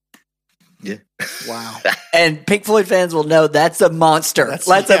 Okay. Yeah. Wow. And Pink Floyd fans will know that's a monster.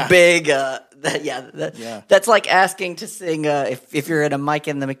 That's a big... That's like asking to sing if you're in a Mike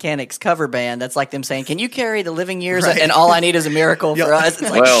and the Mechanics cover band. That's like them saying, "Can you carry the Living Years?" Right. And All I Need Is a Miracle for us.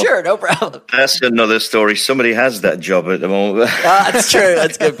 It's like, sure, no problem. That's another story. Somebody has that job at the moment. That's true.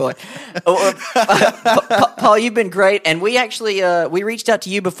 That's a good point. Paul, you've been great, and we actually we reached out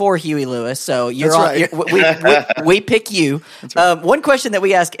to you before Huey Lewis, so you're That's on. Right. We pick you. Right. One question that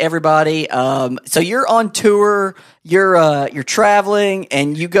we ask everybody. So you're on tour. You're traveling,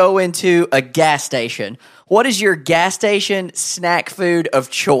 and you go into a gas station. What is your gas station snack food of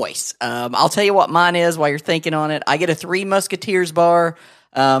choice? I'll tell you what mine is while you're thinking on it. I get a Three Musketeers bar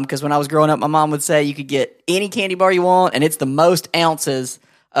because when I was growing up, my mom would say you could get any candy bar you want, and it's the most ounces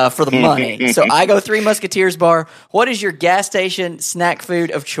for the money. So I go Three Musketeers bar. What is your gas station snack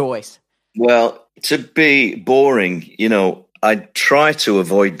food of choice? Well, to be boring, I try to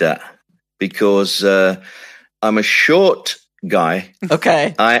avoid that because I'm a short guy.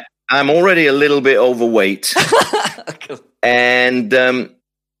 Okay. I'm already a little bit overweight. And,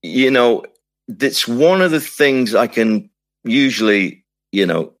 it's one of the things I can usually,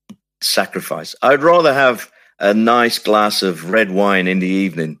 sacrifice. I'd rather have a nice glass of red wine in the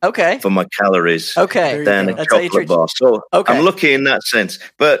evening. Okay. For my calories. Okay. Than a chocolate bar. So I'm lucky in that sense.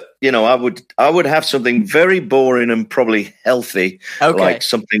 But I would have something very boring and probably healthy, like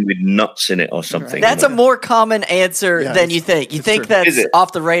something with nuts in it or something. That's a more common answer than you think. You think that's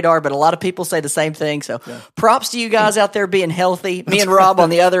off the radar, but a lot of people say the same thing. So props to you guys out there being healthy. Me and Rob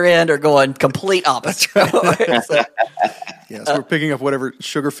on the other end are going complete opposite. Yes, we're picking up whatever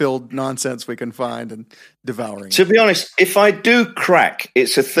sugar-filled nonsense we can find and devouring. To be honest, if I do crack,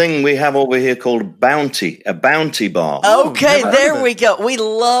 it's a thing we have over here called a bounty bar. Okay, there we go. We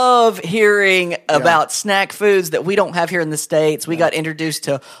love hearing about snack foods that we don't have here in the States. We got introduced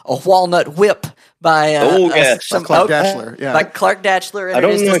to a walnut whip by Clark Dashler. Yeah, by Clark Dashler. I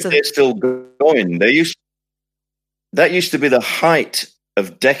don't know if they're still going. That used to be the height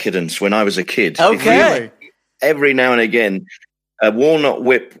of decadence when I was a kid. Okay. Every now and again, a walnut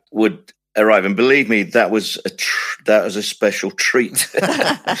whip would arrive, and believe me, that was a special treat.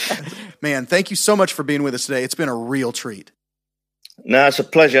 Man, thank you so much for being with us today. It's been a real treat. No, it's a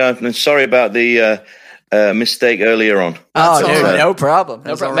pleasure. And sorry about the mistake earlier on. Oh, dude, no problem.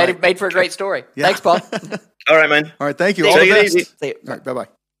 No problem. Made for a great story. Yeah. Thanks, Paul. All right, man. All right, thank you. All the best. See you. All right, bye-bye.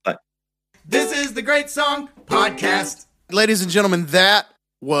 Bye. This is the Great Song Podcast. Ladies and gentlemen, that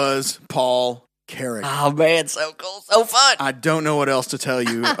was Paul Carrack. Oh, man, so cool. So fun. I don't know what else to tell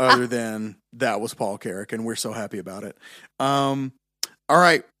you other than that was Paul Carrack, and we're so happy about it. All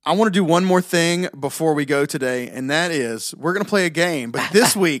right, I want to do one more thing before we go today, and that is we're going to play a game. But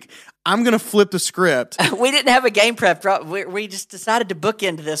this week, I'm going to flip the script. We didn't have a game prep. We just decided to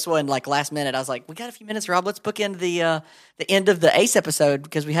bookend this one like last minute. I was like, we got a few minutes, Rob. Let's bookend the end of the Ace episode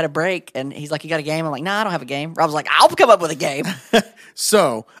because we had a break. And he's like, you got a game? I'm like, nah, I don't have a game. Rob's like, I'll come up with a game.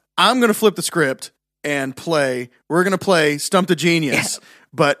 So I'm going to flip the script and play. We're going to play Stump the Genius,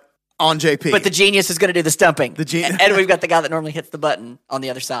 but on JP. But the genius is going to do the stumping. And we've got the guy that normally hits the button on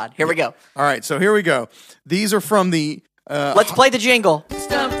the other side. Here we go. All right, so here we go. These are from the... Let's play the jingle.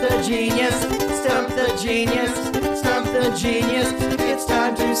 Stump the genius, stump the genius, stump the genius. It's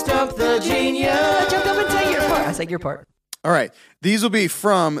time to stump the genius. Jump up and say your part. I said your part. All right. These will be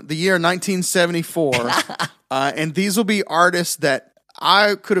from the year 1974. And these will be artists that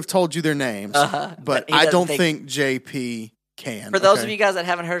I could have told you their names, but I don't think JP can. For those of you guys that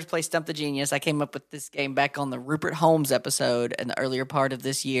haven't heard us play Stump the Genius, I came up with this game back on the Rupert Holmes episode in the earlier part of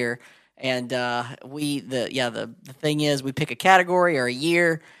this year. And the thing is, we pick a category or a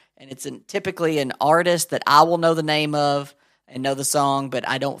year, and it's typically an artist that I will know the name of and know the song, but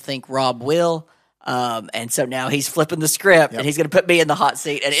I don't think Rob will. And so now he's flipping the script, and he's going to put me in the hot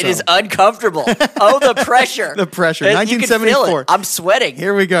seat, and it is uncomfortable. Oh, the pressure. The pressure. 1974. You can feel it. I'm sweating.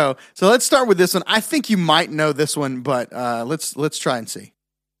 Here we go. So let's start with this one. I think you might know this one, but let's try and see.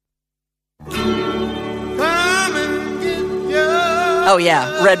 Oh,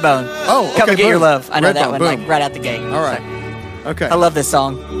 yeah. Redbone. Oh, okay. Come and get your love. I know Redbone, that one, boom. like right out the gate. All right. Okay. I love this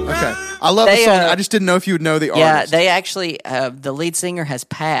song. Okay. I love the song. I just didn't know if you would know the artist. Yeah, they actually, the lead singer has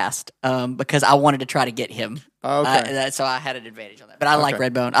passed because I wanted to try to get him. Okay. So I had an advantage on that. But I like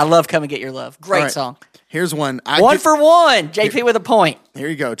Redbone. I love Come and Get Your Love. Great song. Here's one. One for one. JP with a point. Here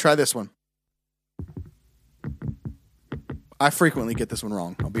you go. Try this one. I frequently get this one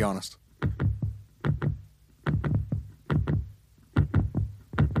wrong. I'll be honest.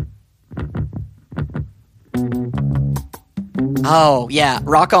 Oh, yeah.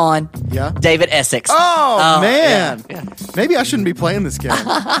 Rock On. Yeah. David Essex. Oh man. Yeah. Maybe I shouldn't be playing this game.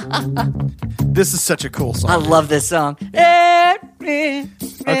 This is such a cool song. I love this song. Okay.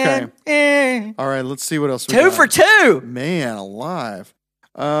 All right, let's see what else we got. 2 for 2. Man alive.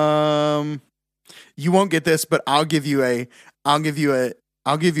 You won't get this, but I'll give you a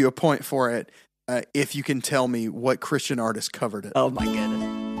point for it if you can tell me what Christian artist covered it. Oh my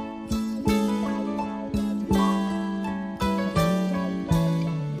goodness.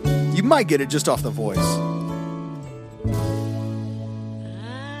 You might get it just off the voice. I've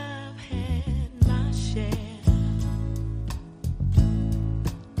had my share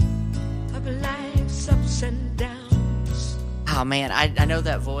of life's ups and downs, Oh man, I know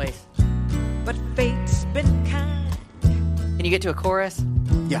that voice. but fate's been kind. Can you get to a chorus?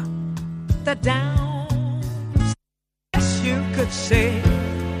 Yeah. The downs, yes, you could say.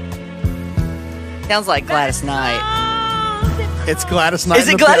 Sounds like Gladys Knight. It's Gladys Knight. Is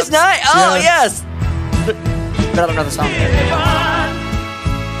it Gladys Knight? Oh, yes. But I don't know the song.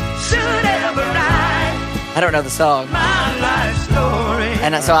 Should ever write I don't know the song. my life story. And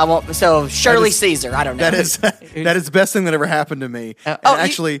And so I won't. So Shirley Caesar. I don't know. That is the best thing that ever happened to me.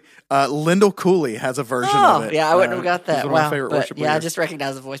 Actually, Lyndall Cooley has a version of it. Yeah, I wouldn't have got that. One of my favorite worship I leaders. just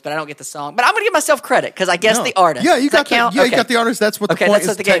recognize the voice, but I don't get the song. But I'm going to give myself credit because I guessed the artist. Yeah, you Does got that count? you got the artist. That's what the point that's is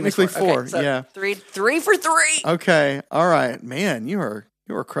what the game is technically for. Okay, so yeah, 3 for 3. Okay. All right, man. You are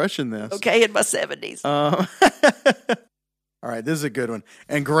crushing this. Okay, in my 70s. All right, this is a good one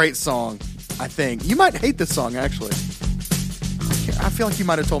and great song. I think you might hate this song. Actually, I feel like you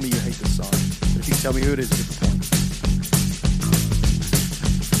might have told me you hate this song. But if you tell me who it is, you get the point.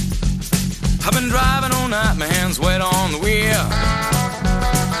 I've been driving all night, my hands wet on the wheel.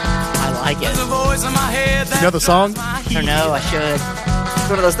 I like it. There's a voice in my head that You know the song? I don't know. I should. It's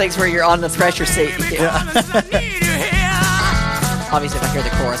one of those things where you're on the thresher seat. Obviously, if I hear the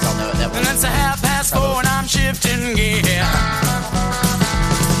chorus, I'll know it that way. And it's 4:30 and I'm shifting gear.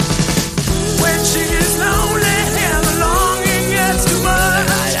 When she gets lonely and the longing gets too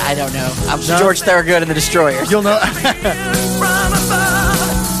much. I don't know. I'm George Thorogood and the Destroyers. You'll know. From above,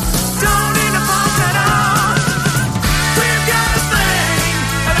 don't need to pump that on. We've got a thing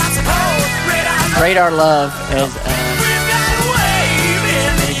that's supposed to Radar Love is We've got a wave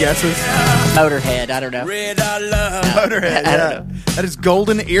in Any guesses? Motorhead. I don't know. Radar Love. Motorhead. Yeah. That is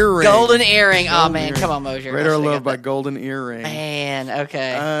Golden Earring. Golden Earring. Oh, man. Come on, Mosier. Radar I should've Love got by Golden Earring. Man,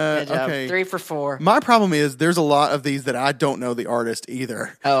 okay. Good job. Okay. 3 for 4. My problem is there's a lot of these that I don't know the artist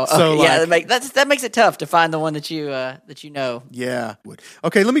either. Oh, so okay. Yeah, like, that makes it tough to find the one that you know. yeah.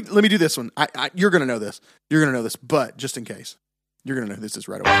 Okay, let me do this one. You're gonna know this. You're gonna know this, but just in case, you're gonna know who this is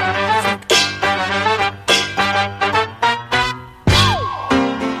right away. I think.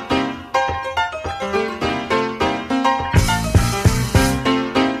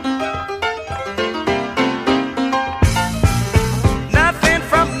 Nothing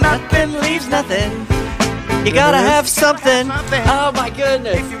from nothing Leaves nothing. You gotta have something. Oh my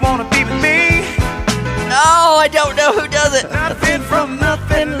goodness. if you wanna be with me. Oh, I don't know who does it. Nothing from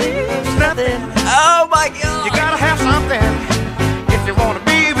nothing Leaves nothing. Oh my god. You gotta have something if you wanna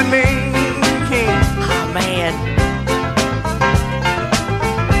be with me. Oh man.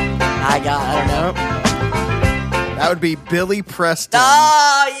 I don't know. That would be Billy Preston.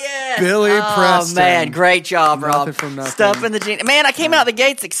 Oh yeah. Billy Preston. Oh man, great job, Rob. Nothing from nothing. Stumping the gene. Man, I came out the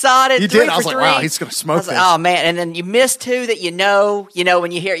gates excited. You 3 did. I for was like, 3. wow, he's gonna smoke I was like, this. oh man, and then you missed 2 that you know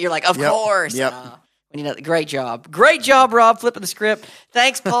when you hear it, you're like, of Yep. course. Yep. When you know, great job, Rob, flipping the script.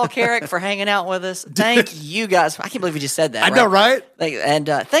 Thanks, Paul Carrack, for hanging out with us. Thank you guys. I can't believe we just said that. I know, right? And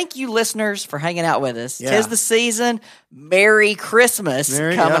thank you, listeners, for hanging out with us. Yeah. 'Tis the season. Merry Christmas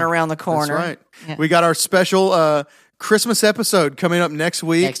coming around the corner. That's right. Yeah. We got our special Christmas episode coming up next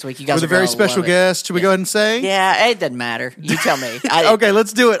week. Next week, you guys with are a very gonna special love it. guest. Should we go ahead and say? Yeah, it doesn't matter. You tell me. Okay,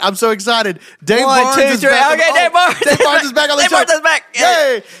 let's do it. I'm so excited. Dave 1, Barnes 2, is 3. back. Okay, Dave Barnes. Dave Barnes is back on the Dave show. Barnes is back.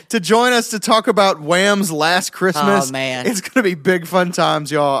 Yay! To join us to talk about Wham's Last Christmas. Oh, man. It's going to be big fun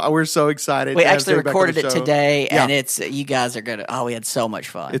times, y'all. We're so excited. We to have actually Dave back on the recorded it show. today, Yeah. and it's you guys are gonna. Oh, we had so much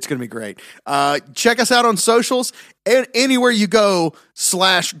fun. It's going to be great. Check us out on socials and anywhere you go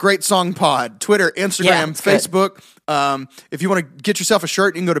 /Great Song Pod, Twitter, Instagram, it's good. Facebook. If you want to get yourself a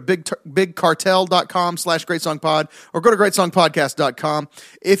shirt, you can go to bigcartel.com /Great Song Pod or go to greatsongpodcast.com.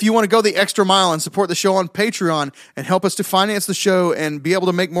 If you want to go the extra mile and support the show on Patreon and help us to finance the show and be able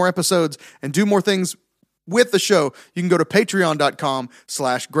to make more episodes and do more things with the show, you can go to patreon.com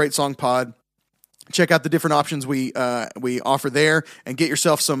 /Great Song Pod. Check out the different options we offer there, and get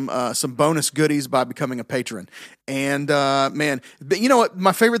yourself some bonus goodies by becoming a patron. And man, but you know what?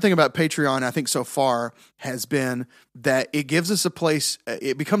 My favorite thing about Patreon, I think so far, has been that it gives us a place.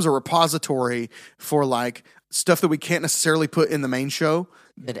 It becomes a repository for like stuff that we can't necessarily put in the main show.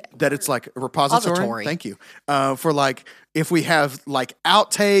 That it's like a repository. Thank you. For like, if we have like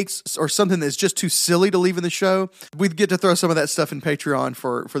outtakes or something that's just too silly to leave in the show, we get to throw some of that stuff in Patreon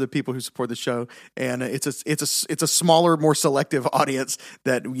for the people who support the show. And it's a smaller, more selective audience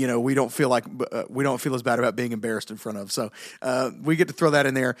that, you know, we don't feel as bad about being embarrassed in front of. So we get to throw that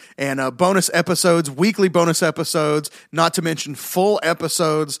in there, and bonus episodes, weekly bonus episodes, not to mention full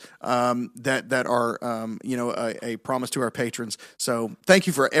episodes that are a promise to our patrons. So thank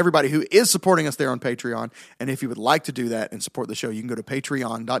you for everybody who is supporting us there on Patreon. And if you would like to do that and support the show, you can go to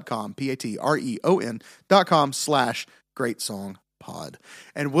patreon.com, patreon.com /greatsongpod.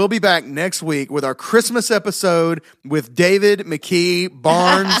 And we'll be back next week with our Christmas episode with David McKee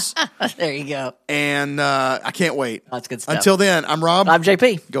Barnes. There you go. And I can't wait. That's good stuff. Until then, I'm Rob. I'm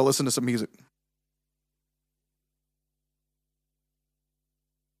JP. Go listen to some music.